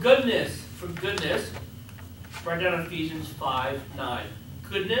 For goodness, write down Ephesians 5:9.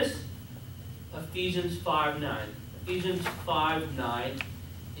 Goodness, Ephesians 5:9. Ephesians 5:9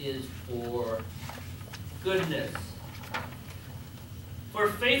 is for goodness. For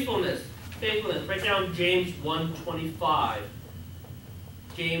faithfulness, write down James 1:25.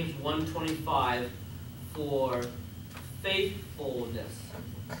 James 1:25 for faithfulness.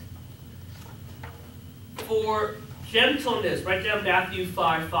 For gentleness, write down Matthew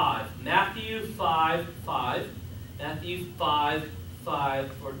 5:5. Matthew 5:5. Matthew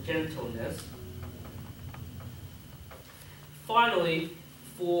 5:5 for gentleness. Finally,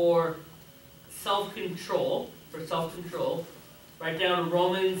 for self-control, write down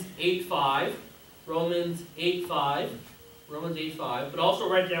Romans 8:5. Romans 8:5. But also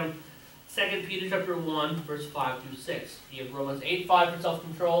write down 2 Peter chapter 1, verse 5 through 6. You have Romans 8:5 for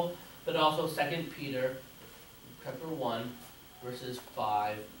self-control, but also 2 Peter chapter 1, verses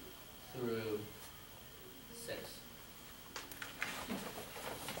 5 through 6.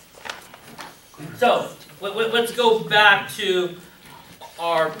 So, let's go back to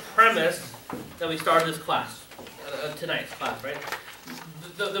our premise that we started this class, tonight's class, right?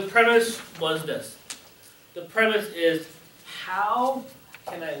 The premise was this. The premise is, how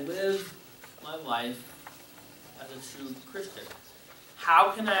can I live my life as a true Christian?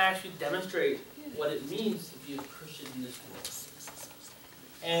 How can I actually demonstrate what it means to be a Christian in this world?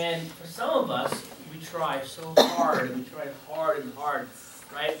 And for some of us, we try so hard, and we try hard,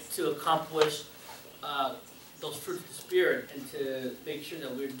 right, to accomplish those fruits of the Spirit and to make sure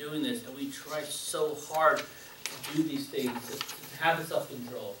that we're doing this, and we try so hard to do these things, to have the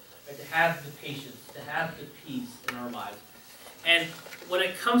self-control, right, to have the patience, to have the peace in our lives. And when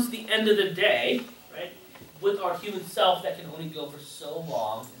it comes to the end of the day, right, with our human self, that can only go for so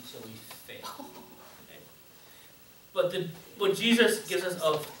long until we fail. Okay? But what Jesus gives us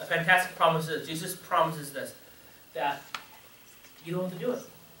a fantastic promise is, Jesus promises this, that you don't have to do it.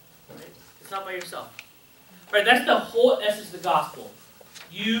 Right? It's not by yourself. Right? That's the whole essence of the gospel.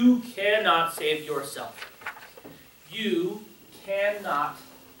 You cannot save yourself. You cannot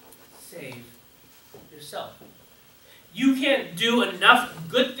save yourself. You can't do enough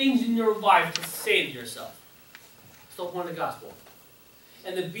good things in your life to save yourself. It's the whole point of the gospel.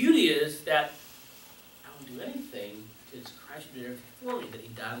 And the beauty is that I don't do anything. It's Christ who did everything for me, that he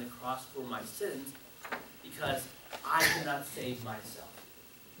died on the cross for my sins, because I cannot save myself.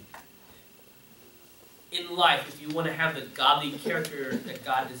 In life, if you want to have the godly character that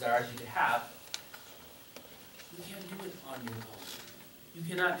God desires you to have, you can't do it on your own. You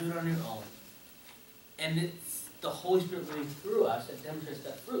cannot do it on your own. And it's the Holy Spirit living through us that demonstrates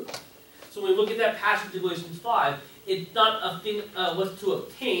that fruit. So when we look at that passage in Galatians 5, it's not a thing list to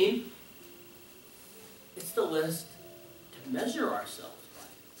obtain. It's the list to measure ourselves by,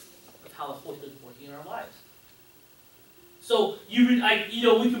 of how the Holy Spirit is working in our lives. So we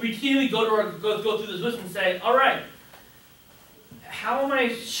could routinely go through this list and say, all right, how am I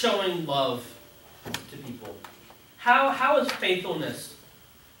showing love to people? How is faithfulness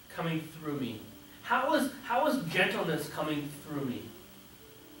coming through me? How is gentleness coming through me?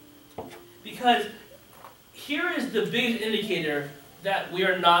 Because here is the biggest indicator that we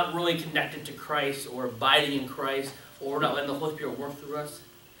are not really connected to Christ or abiding in Christ, or we're not letting the Holy Spirit work through us.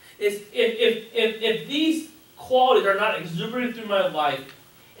 Is if these qualities are not exuberant through my life,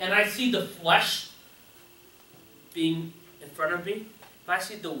 and I see the flesh being in front of me, if I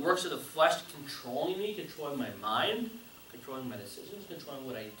see the works of the flesh controlling me, controlling my mind, controlling my decisions, controlling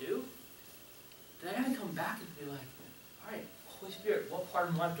what I do, then I gotta come back and be like, all right, Holy Spirit, what part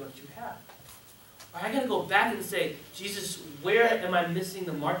of my life don't you have? Or I gotta go back and say, Jesus, where am I missing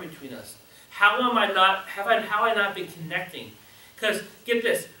the mark between us? How am I not? How I not been connecting? Because, get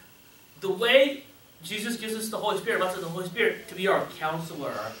this, the way Jesus gives us the Holy Spirit, lots of the Holy Spirit to be our counselor,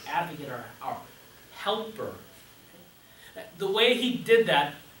 our advocate, our helper. The way he did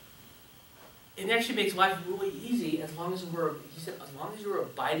that, it actually makes life really easy as long as he said, as long as you're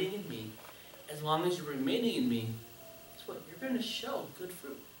abiding in me, as long as you're remaining in me, guess what? You're going to show good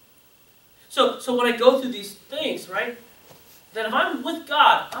fruit. So when I go through these things, right, that if I'm with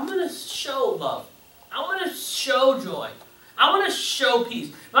God, I'm going to show love. I'm going to show joy. I'm going to show peace.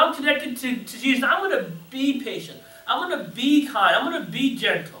 If I'm connected to Jesus, I'm going to be patient. I'm going to be kind. I'm going to be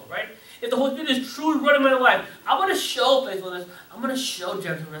gentle, right? If the Holy Spirit is truly running my life, I'm going to show faithfulness. I'm going to show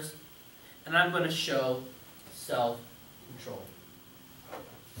gentleness. And I'm going to show self-control.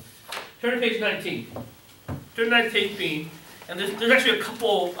 Turn to page 19. Turn to page 19. And there's actually a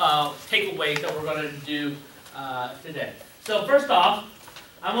couple takeaways that we're going to do today. So first off,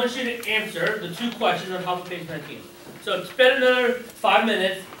 I want you to answer the 2 questions on top of page 19. So spend another 5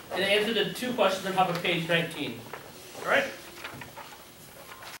 minutes and answer the 2 questions on top of page 19. All right?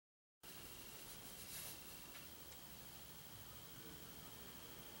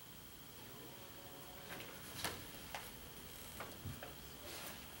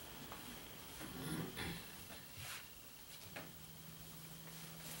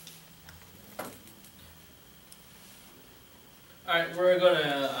 All right, we're going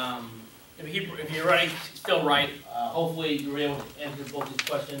to, if you're writing, still write, hopefully you were able to answer both these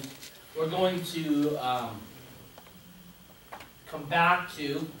questions. We're going to come back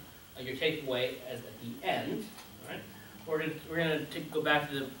to your takeaway at the end. All right? We're going to go back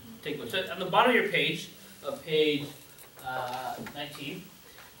to the takeaway. So on the bottom of your page, page 19,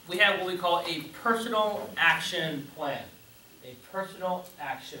 we have what we call a personal action plan. A personal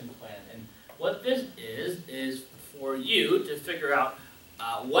action plan. And what this is for you to figure out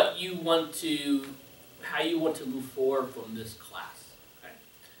what you want to, how you want to move forward from this class. Okay?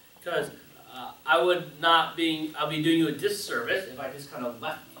 Because I'll be doing you a disservice if I just kind of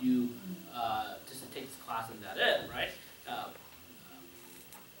left you just to take this class and that it, right?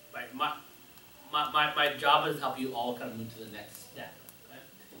 My job is to help you all kind of move to the next step. Okay?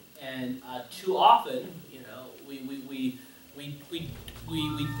 And too often, you know, we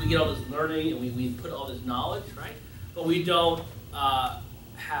get all this learning and we put all this knowledge, right? But we don't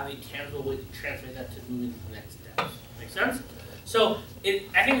have a tangible way to translate that to move into the next steps. Make sense? So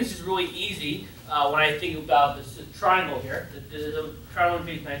I think this is really easy when I think about this triangle here. There's a triangle on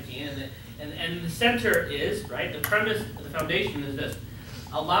page 19, and the center is, right, the premise, the foundation is this: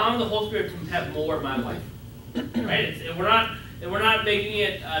 allowing the Holy Spirit to have more in my life. Right? We're not making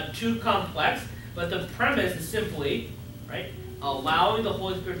it too complex, but the premise is simply, right, allowing the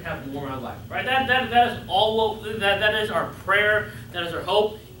Holy Spirit to have more in our life, right? That is all. That is our prayer. That is our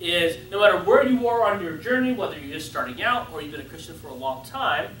hope. Is no matter where you are on your journey, whether you're just starting out or you've been a Christian for a long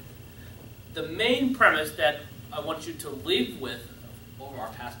time, the main premise that I want you to leave with over our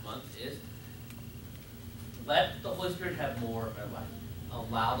past month is: let the Holy Spirit have more in our life.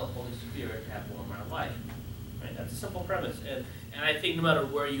 Allow the Holy Spirit to have more in our life. Right? That's a simple premise, and I think no matter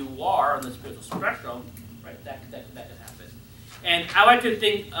where you are on the spiritual spectrum, right, that can happen. And I like to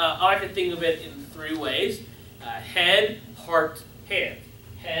think of it in 3 ways: head, heart, hand.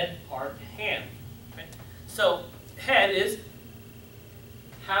 Head, heart, hand. Right? So head is,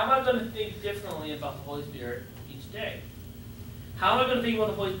 how am I going to think differently about the Holy Spirit each day? How am I going to think about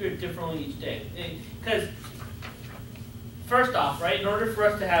the Holy Spirit differently each day? Because first off, right, in order for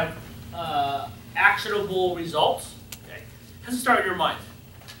us to have actionable results, okay, it has to start in your mind.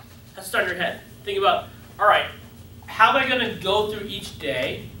 It has to start in your head. Think about, all right, how am I going to go through each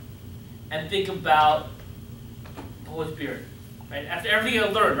day and think about the Holy Spirit? Right? After everything I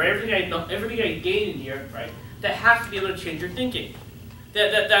learned, right, everything I know, everything I gained in here, right, that has to be able to change your thinking.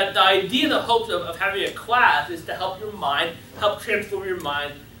 The idea, the hopes of having a class is to help your mind, help transform your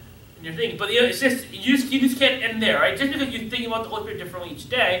mind and your thinking. But you know, it's just you just can't end there, right? Just because you think about the Holy Spirit differently each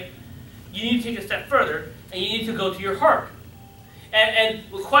day, you need to take a step further, and you need to go to your heart. And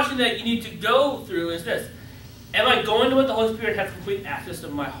the question that you need to go through is this: am I going to let the Holy Spirit have complete access to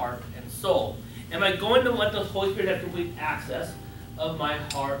my heart and soul? Am I going to let the Holy Spirit have complete access of my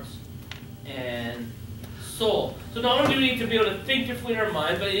heart and soul? So not only do we need to be able to think differently in our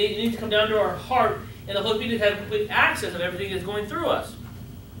mind, but it needs to come down to our heart, and the Holy Spirit needs to have complete access of everything that's going through us.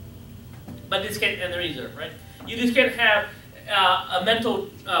 But this can't end there either, right? You just can't have a mental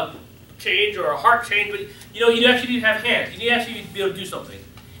change or a heart change, but you actually need to have hands. You need to actually be able to do something.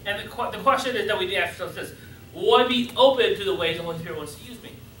 And the question is that we need to ask ourselves this: will I be open to the ways the Holy Spirit wants to use me?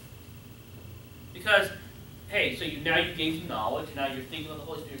 Because, hey, so now you gained some knowledge, and now you're thinking of the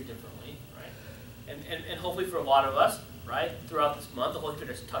Holy Spirit differently, right? And hopefully for a lot of us, right? Throughout this month, the Holy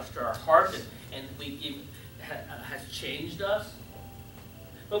Spirit has touched our heart and has changed us.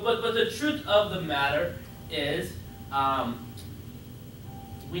 But the truth of the matter is,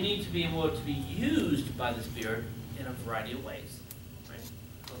 we need to be able to be used by the Spirit in a variety of ways, right?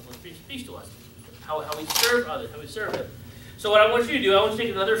 The Holy Spirit speaks to us, how we serve others, how we serve Him. So what I want you to do, I want you to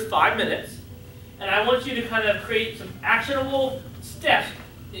take another 5 minutes, and I want you to kind of create some actionable steps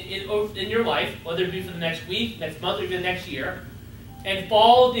in your life, whether it be for the next week, next month, or even next year, and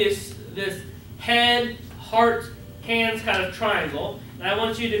follow this head, heart, hands kind of triangle. And I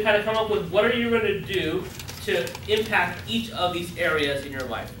want you to kind of come up with what are you going to do to impact each of these areas in your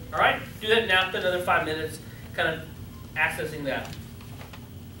life. All right? Do that now for another 5 minutes, kind of accessing that.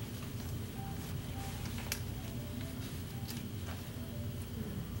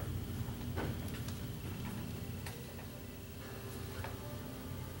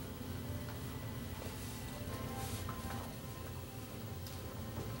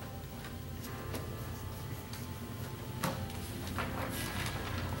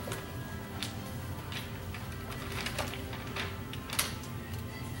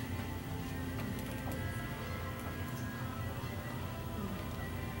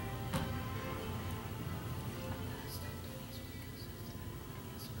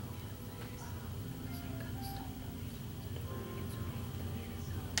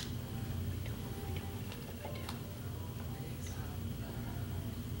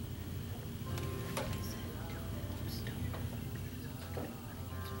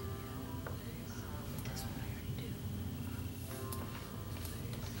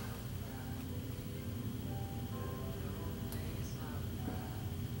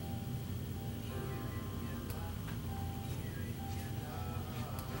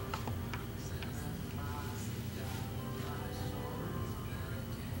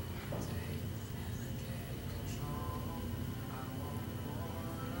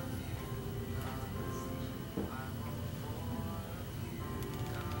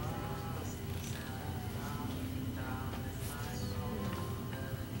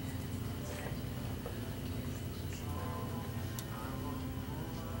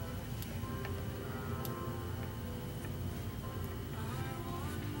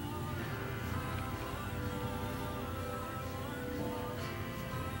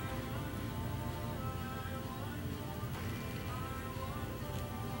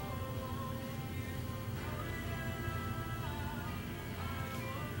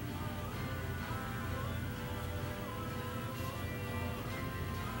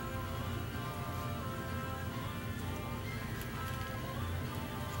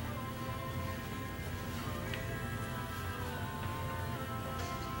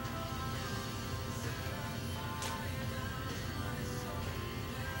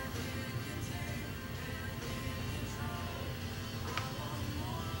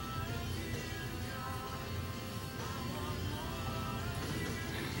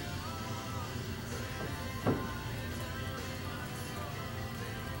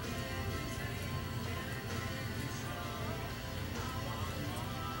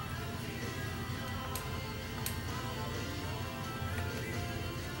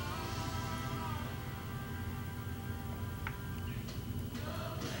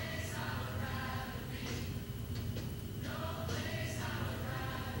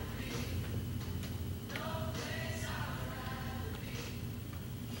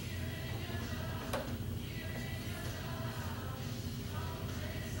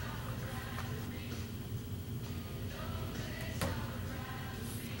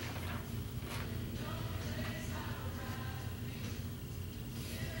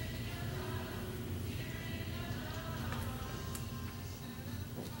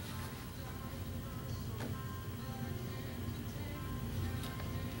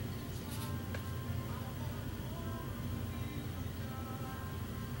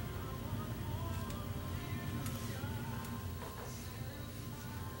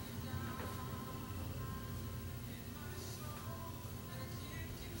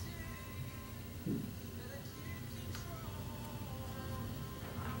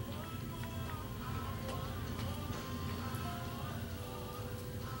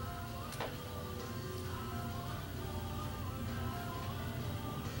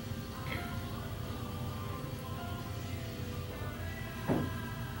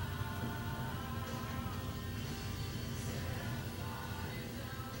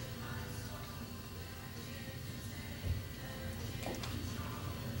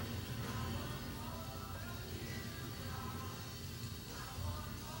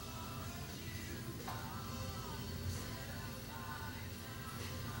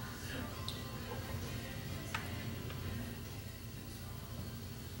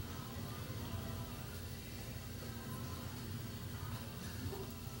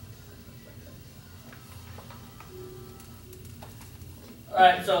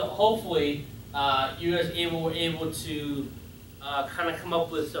 Alright, so hopefully, you guys were able to kind of come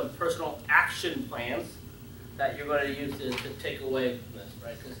up with some personal action plans that you're going to use to take away from this,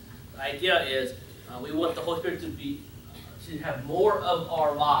 right? Because the idea is we want the Holy Spirit to have more of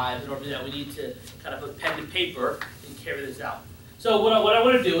our lives. In order to do that, we need to kind of put pen to paper and carry this out. So what I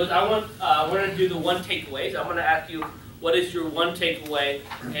want to do is we're going to do the one takeaways. I'm going to ask you, what is your one takeaway?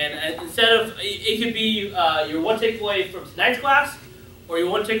 And instead of, it could be your one takeaway from tonight's class, or your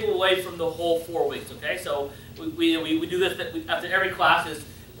one takeaway from the whole 4 weeks, okay? So we do this after every class is,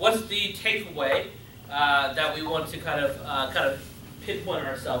 what's the takeaway that we want to kind of pinpoint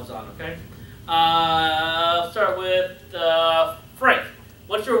ourselves on, okay? I'll start with Frank.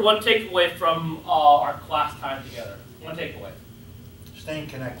 What's your one takeaway from our class time together? One takeaway. Staying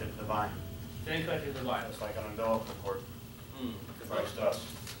connected to the vine. Staying connected to the vine. It's like an umbilical cord. Christ us.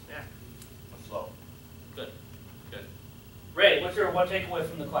 Yeah. The flow. Good. Good. Ray, what's your one takeaway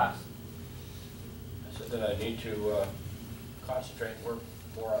from the class? I said that I need to concentrate and work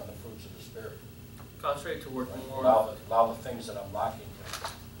more on the fruits of the Spirit. Concentrate to work more. Allow the things that I'm lacking to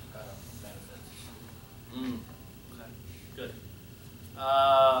kind of manifest. Okay. Good.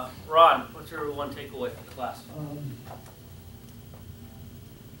 Ron, what's your one takeaway from the class?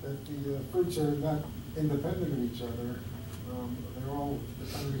 That the fruits are not independent of each other. They're all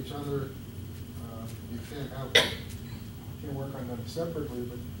dependent on each other. You can't work on them separately,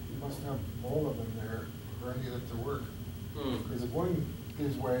 but you must have all of them there for any of them to work. Because if one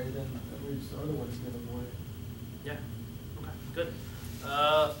gives way, then that leaves the other ones giving way. Yeah. Okay. Good.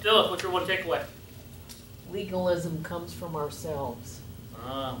 Phyllis, what's your one takeaway? Legalism comes from ourselves.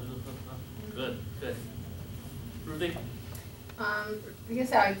 Good. Good. Ruthie? I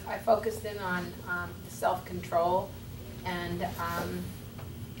guess I focused in on the self-control, and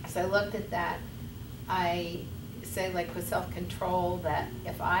as I looked at that, I say, like, with self-control, that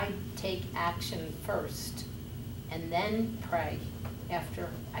if I take action first and then pray after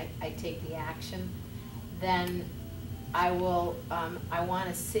I take the action, then I will, I want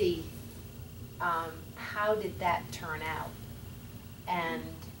to see how did that turn out, and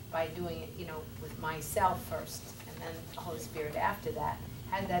by doing it, you know, with myself first, and then the Holy Spirit after that,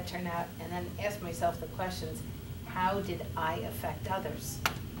 how did that turn out, and then ask myself the questions, how did I affect others?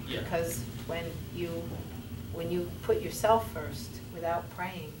 Yeah. Because when you put yourself first without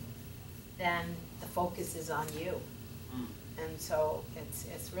praying, then the focus is on you. And so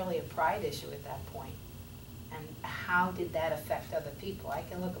it's really a pride issue at that point. And how did that affect other people? I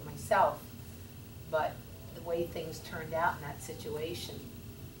can look at myself, but the way things turned out in that situation,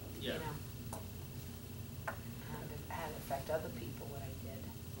 Yeah. you know, how did it affect other people, what I did.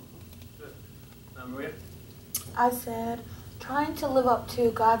 Good. Maria? I said, trying to live up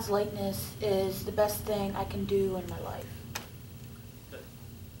to God's likeness is the best thing I can do in my life. Good.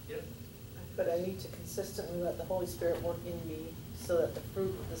 Yeah. But I need to consistently let the Holy Spirit work in me so that the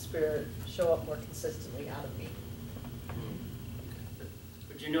fruit of the Spirit show up more consistently out of me.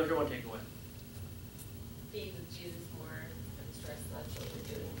 Virginia, what's your one takeaway? Be with Jesus more and stress that's what we're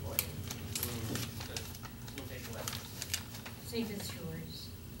doing for him. Good. One takeaway. Same as yours,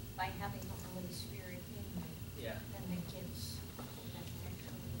 by having the Holy Spirit in me, Yeah. and the gifts that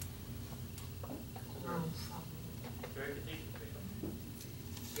actually grow from me. Very good. Thank you.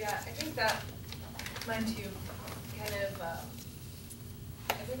 Yeah, I think that mine too, kind of,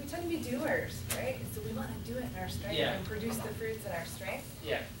 I think we tend to be doers, right? So we want to do it in our strength Yeah. and produce the fruits in our strength.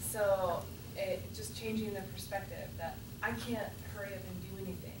 Yeah. So it just changing the perspective that I can't hurry up and do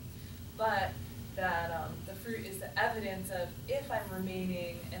anything, but that the fruit is the evidence of if I'm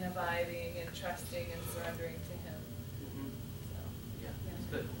remaining and abiding and trusting and surrendering to Him. So, Yeah. That's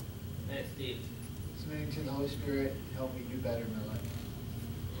good. Thanks, Steve. Submitting to the Holy Spirit help me do better in my life.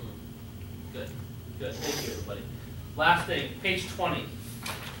 Good. Good. Thank you, everybody. Last thing, page 20.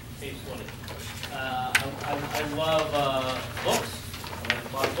 Page 20. I love books. I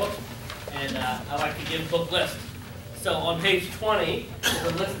like a lot of books. And I like to give book lists. So on page 20 is a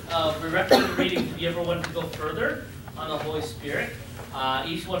list of recommended readings if you ever want to go further on the Holy Spirit.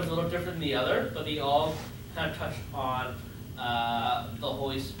 Each one is a little different than the other, but they all kind of touch on the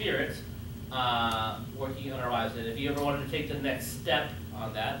Holy Spirit working on our lives. And if you ever wanted to take the next step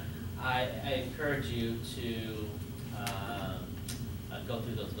on that, I encourage you to go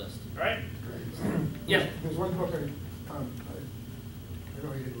through those lists. All right? Yeah. There's one book I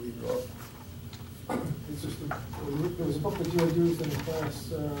know you didn't leave it off. It's just there was a book that you had used in the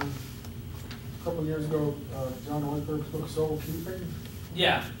class a couple of years ago, John Ortberg's book, Soul Keeping.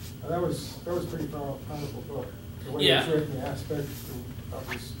 Yeah. That was a pretty powerful book. The way Yeah. it's written, the aspect of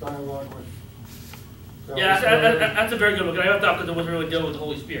this dialogue with Yeah, Holy Spirit. that's a very good book. And I thought because it wasn't really dealing with the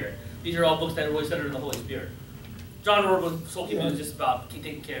Holy Spirit. These are all books that are really centered in the Holy Spirit. John Orwell's Soul Keeping is just about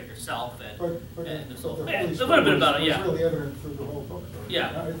taking care of yourself and the soul. the Yeah, Holy it's a little bit Spirit about it, yeah. was really evident through the whole book, though.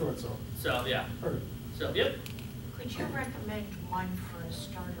 Yeah. I thought so. So, yeah. All right. So, yep. Could you recommend one for a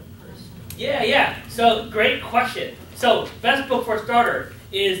starter person? Yeah. So, great question. So, best book for a starter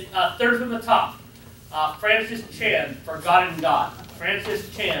is third from the top. Francis Chan, Forgotten God.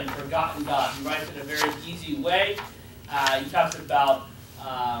 Francis Chan, Forgotten God. He writes it in a very easy way. He talks about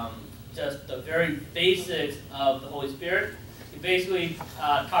just the very basics of the Holy Spirit. He basically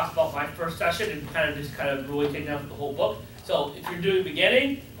talks about my first session and kind of really take down the whole book. So if you're doing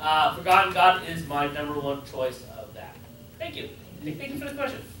beginning, Forgotten God is my #1 choice of that. Thank you. Thank you for the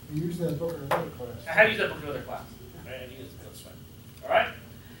question. You used that book in another class. I have used that book in another class. Right? I've used it this one. All right.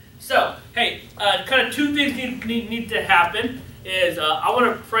 So hey, kind of two things need to happen. Is I want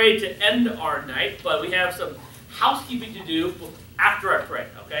to pray to end our night, but we have some housekeeping to do after I pray.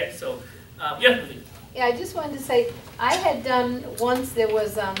 Okay. So yes, please. Yeah, I just wanted to say, I had done once, there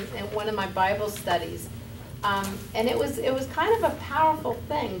was in one of my Bible studies, and it was kind of a powerful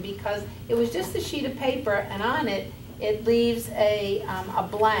thing because it was just a sheet of paper, and on it, it leaves a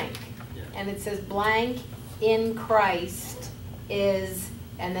blank, and it says blank in Christ is,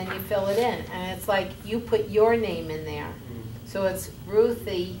 and then you fill it in, and it's like you put your name in there. So it's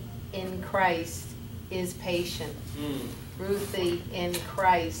Ruthie in Christ is patient. Ruthie in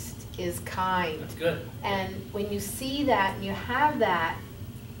Christ is kind. That's good. And when you see that and you have that,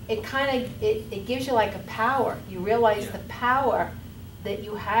 it kind of it gives you like a power. You realize the power that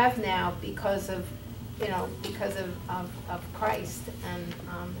you have now because of Christ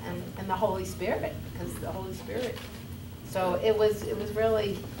and the Holy Spirit, because of the Holy Spirit. So it was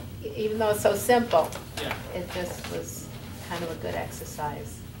really, even though it's so simple, it just was kind of a good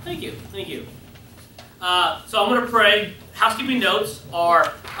exercise. Thank you. So I'm going to pray. Housekeeping notes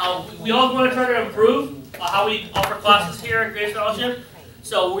are, we all want to try to improve how we offer classes here at Grace Fellowship.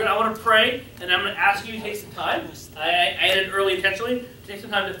 So I want to pray, and I'm going to ask you to take some time. I ended early intentionally. To take some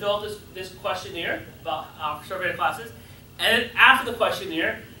time to fill out this questionnaire about survey classes. And then after the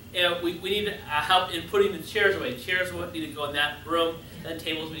questionnaire, we need help in putting the chairs away. Chairs need to go in that room, and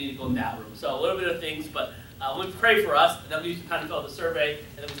tables need to go in that room. So a little bit of things, but we pray for us, and then we can kind of fill out the survey,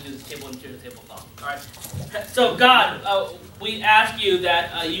 and then we can do the table and chair, the table call. All right. So God, we ask you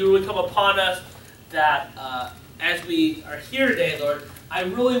that you would come upon us, that as we are here today, Lord, I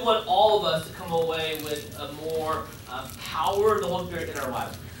really want all of us to come away with a more power of the Holy Spirit in our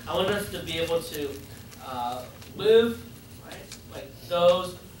lives. I want us to be able to live, right, like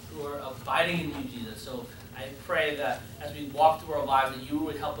those who are abiding in you, Jesus. So I pray that as we walk through our lives, that you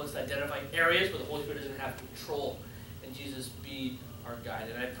would help us identify areas where the Holy Spirit doesn't have control, and Jesus be our guide.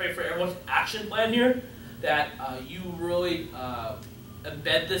 And I pray for everyone's action plan here, that you really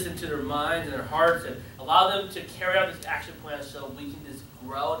embed this into their minds and their hearts, and allow them to carry out this action plan so we can just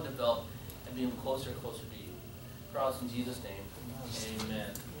grow and develop and be closer and closer to you. For us in Jesus' name,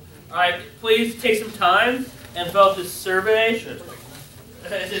 amen. All right, please take some time and fill out this survey.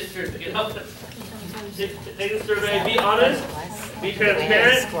 It's true, you know? Take the survey, be honest, be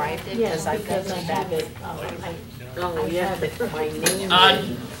transparent. Yes, because I have it. Oh, yeah, but my name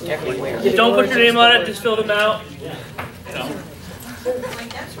everywhere. Don't put your name on it, just fill them out. You know.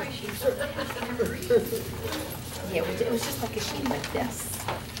 Like, that's why she's Yeah, it was just like a sheet like this,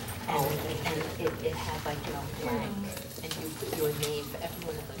 and it had like blank, and you put your name for every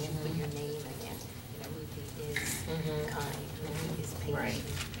one of those. You put your name in there. Ruthie is kind, Ruthie is patient. Right.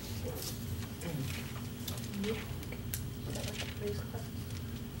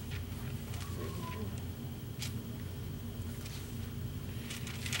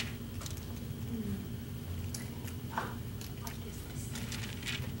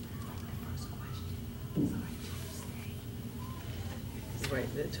 Right,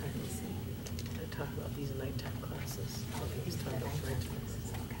 they're talking about these nighttime classes. He's talking about nighttime.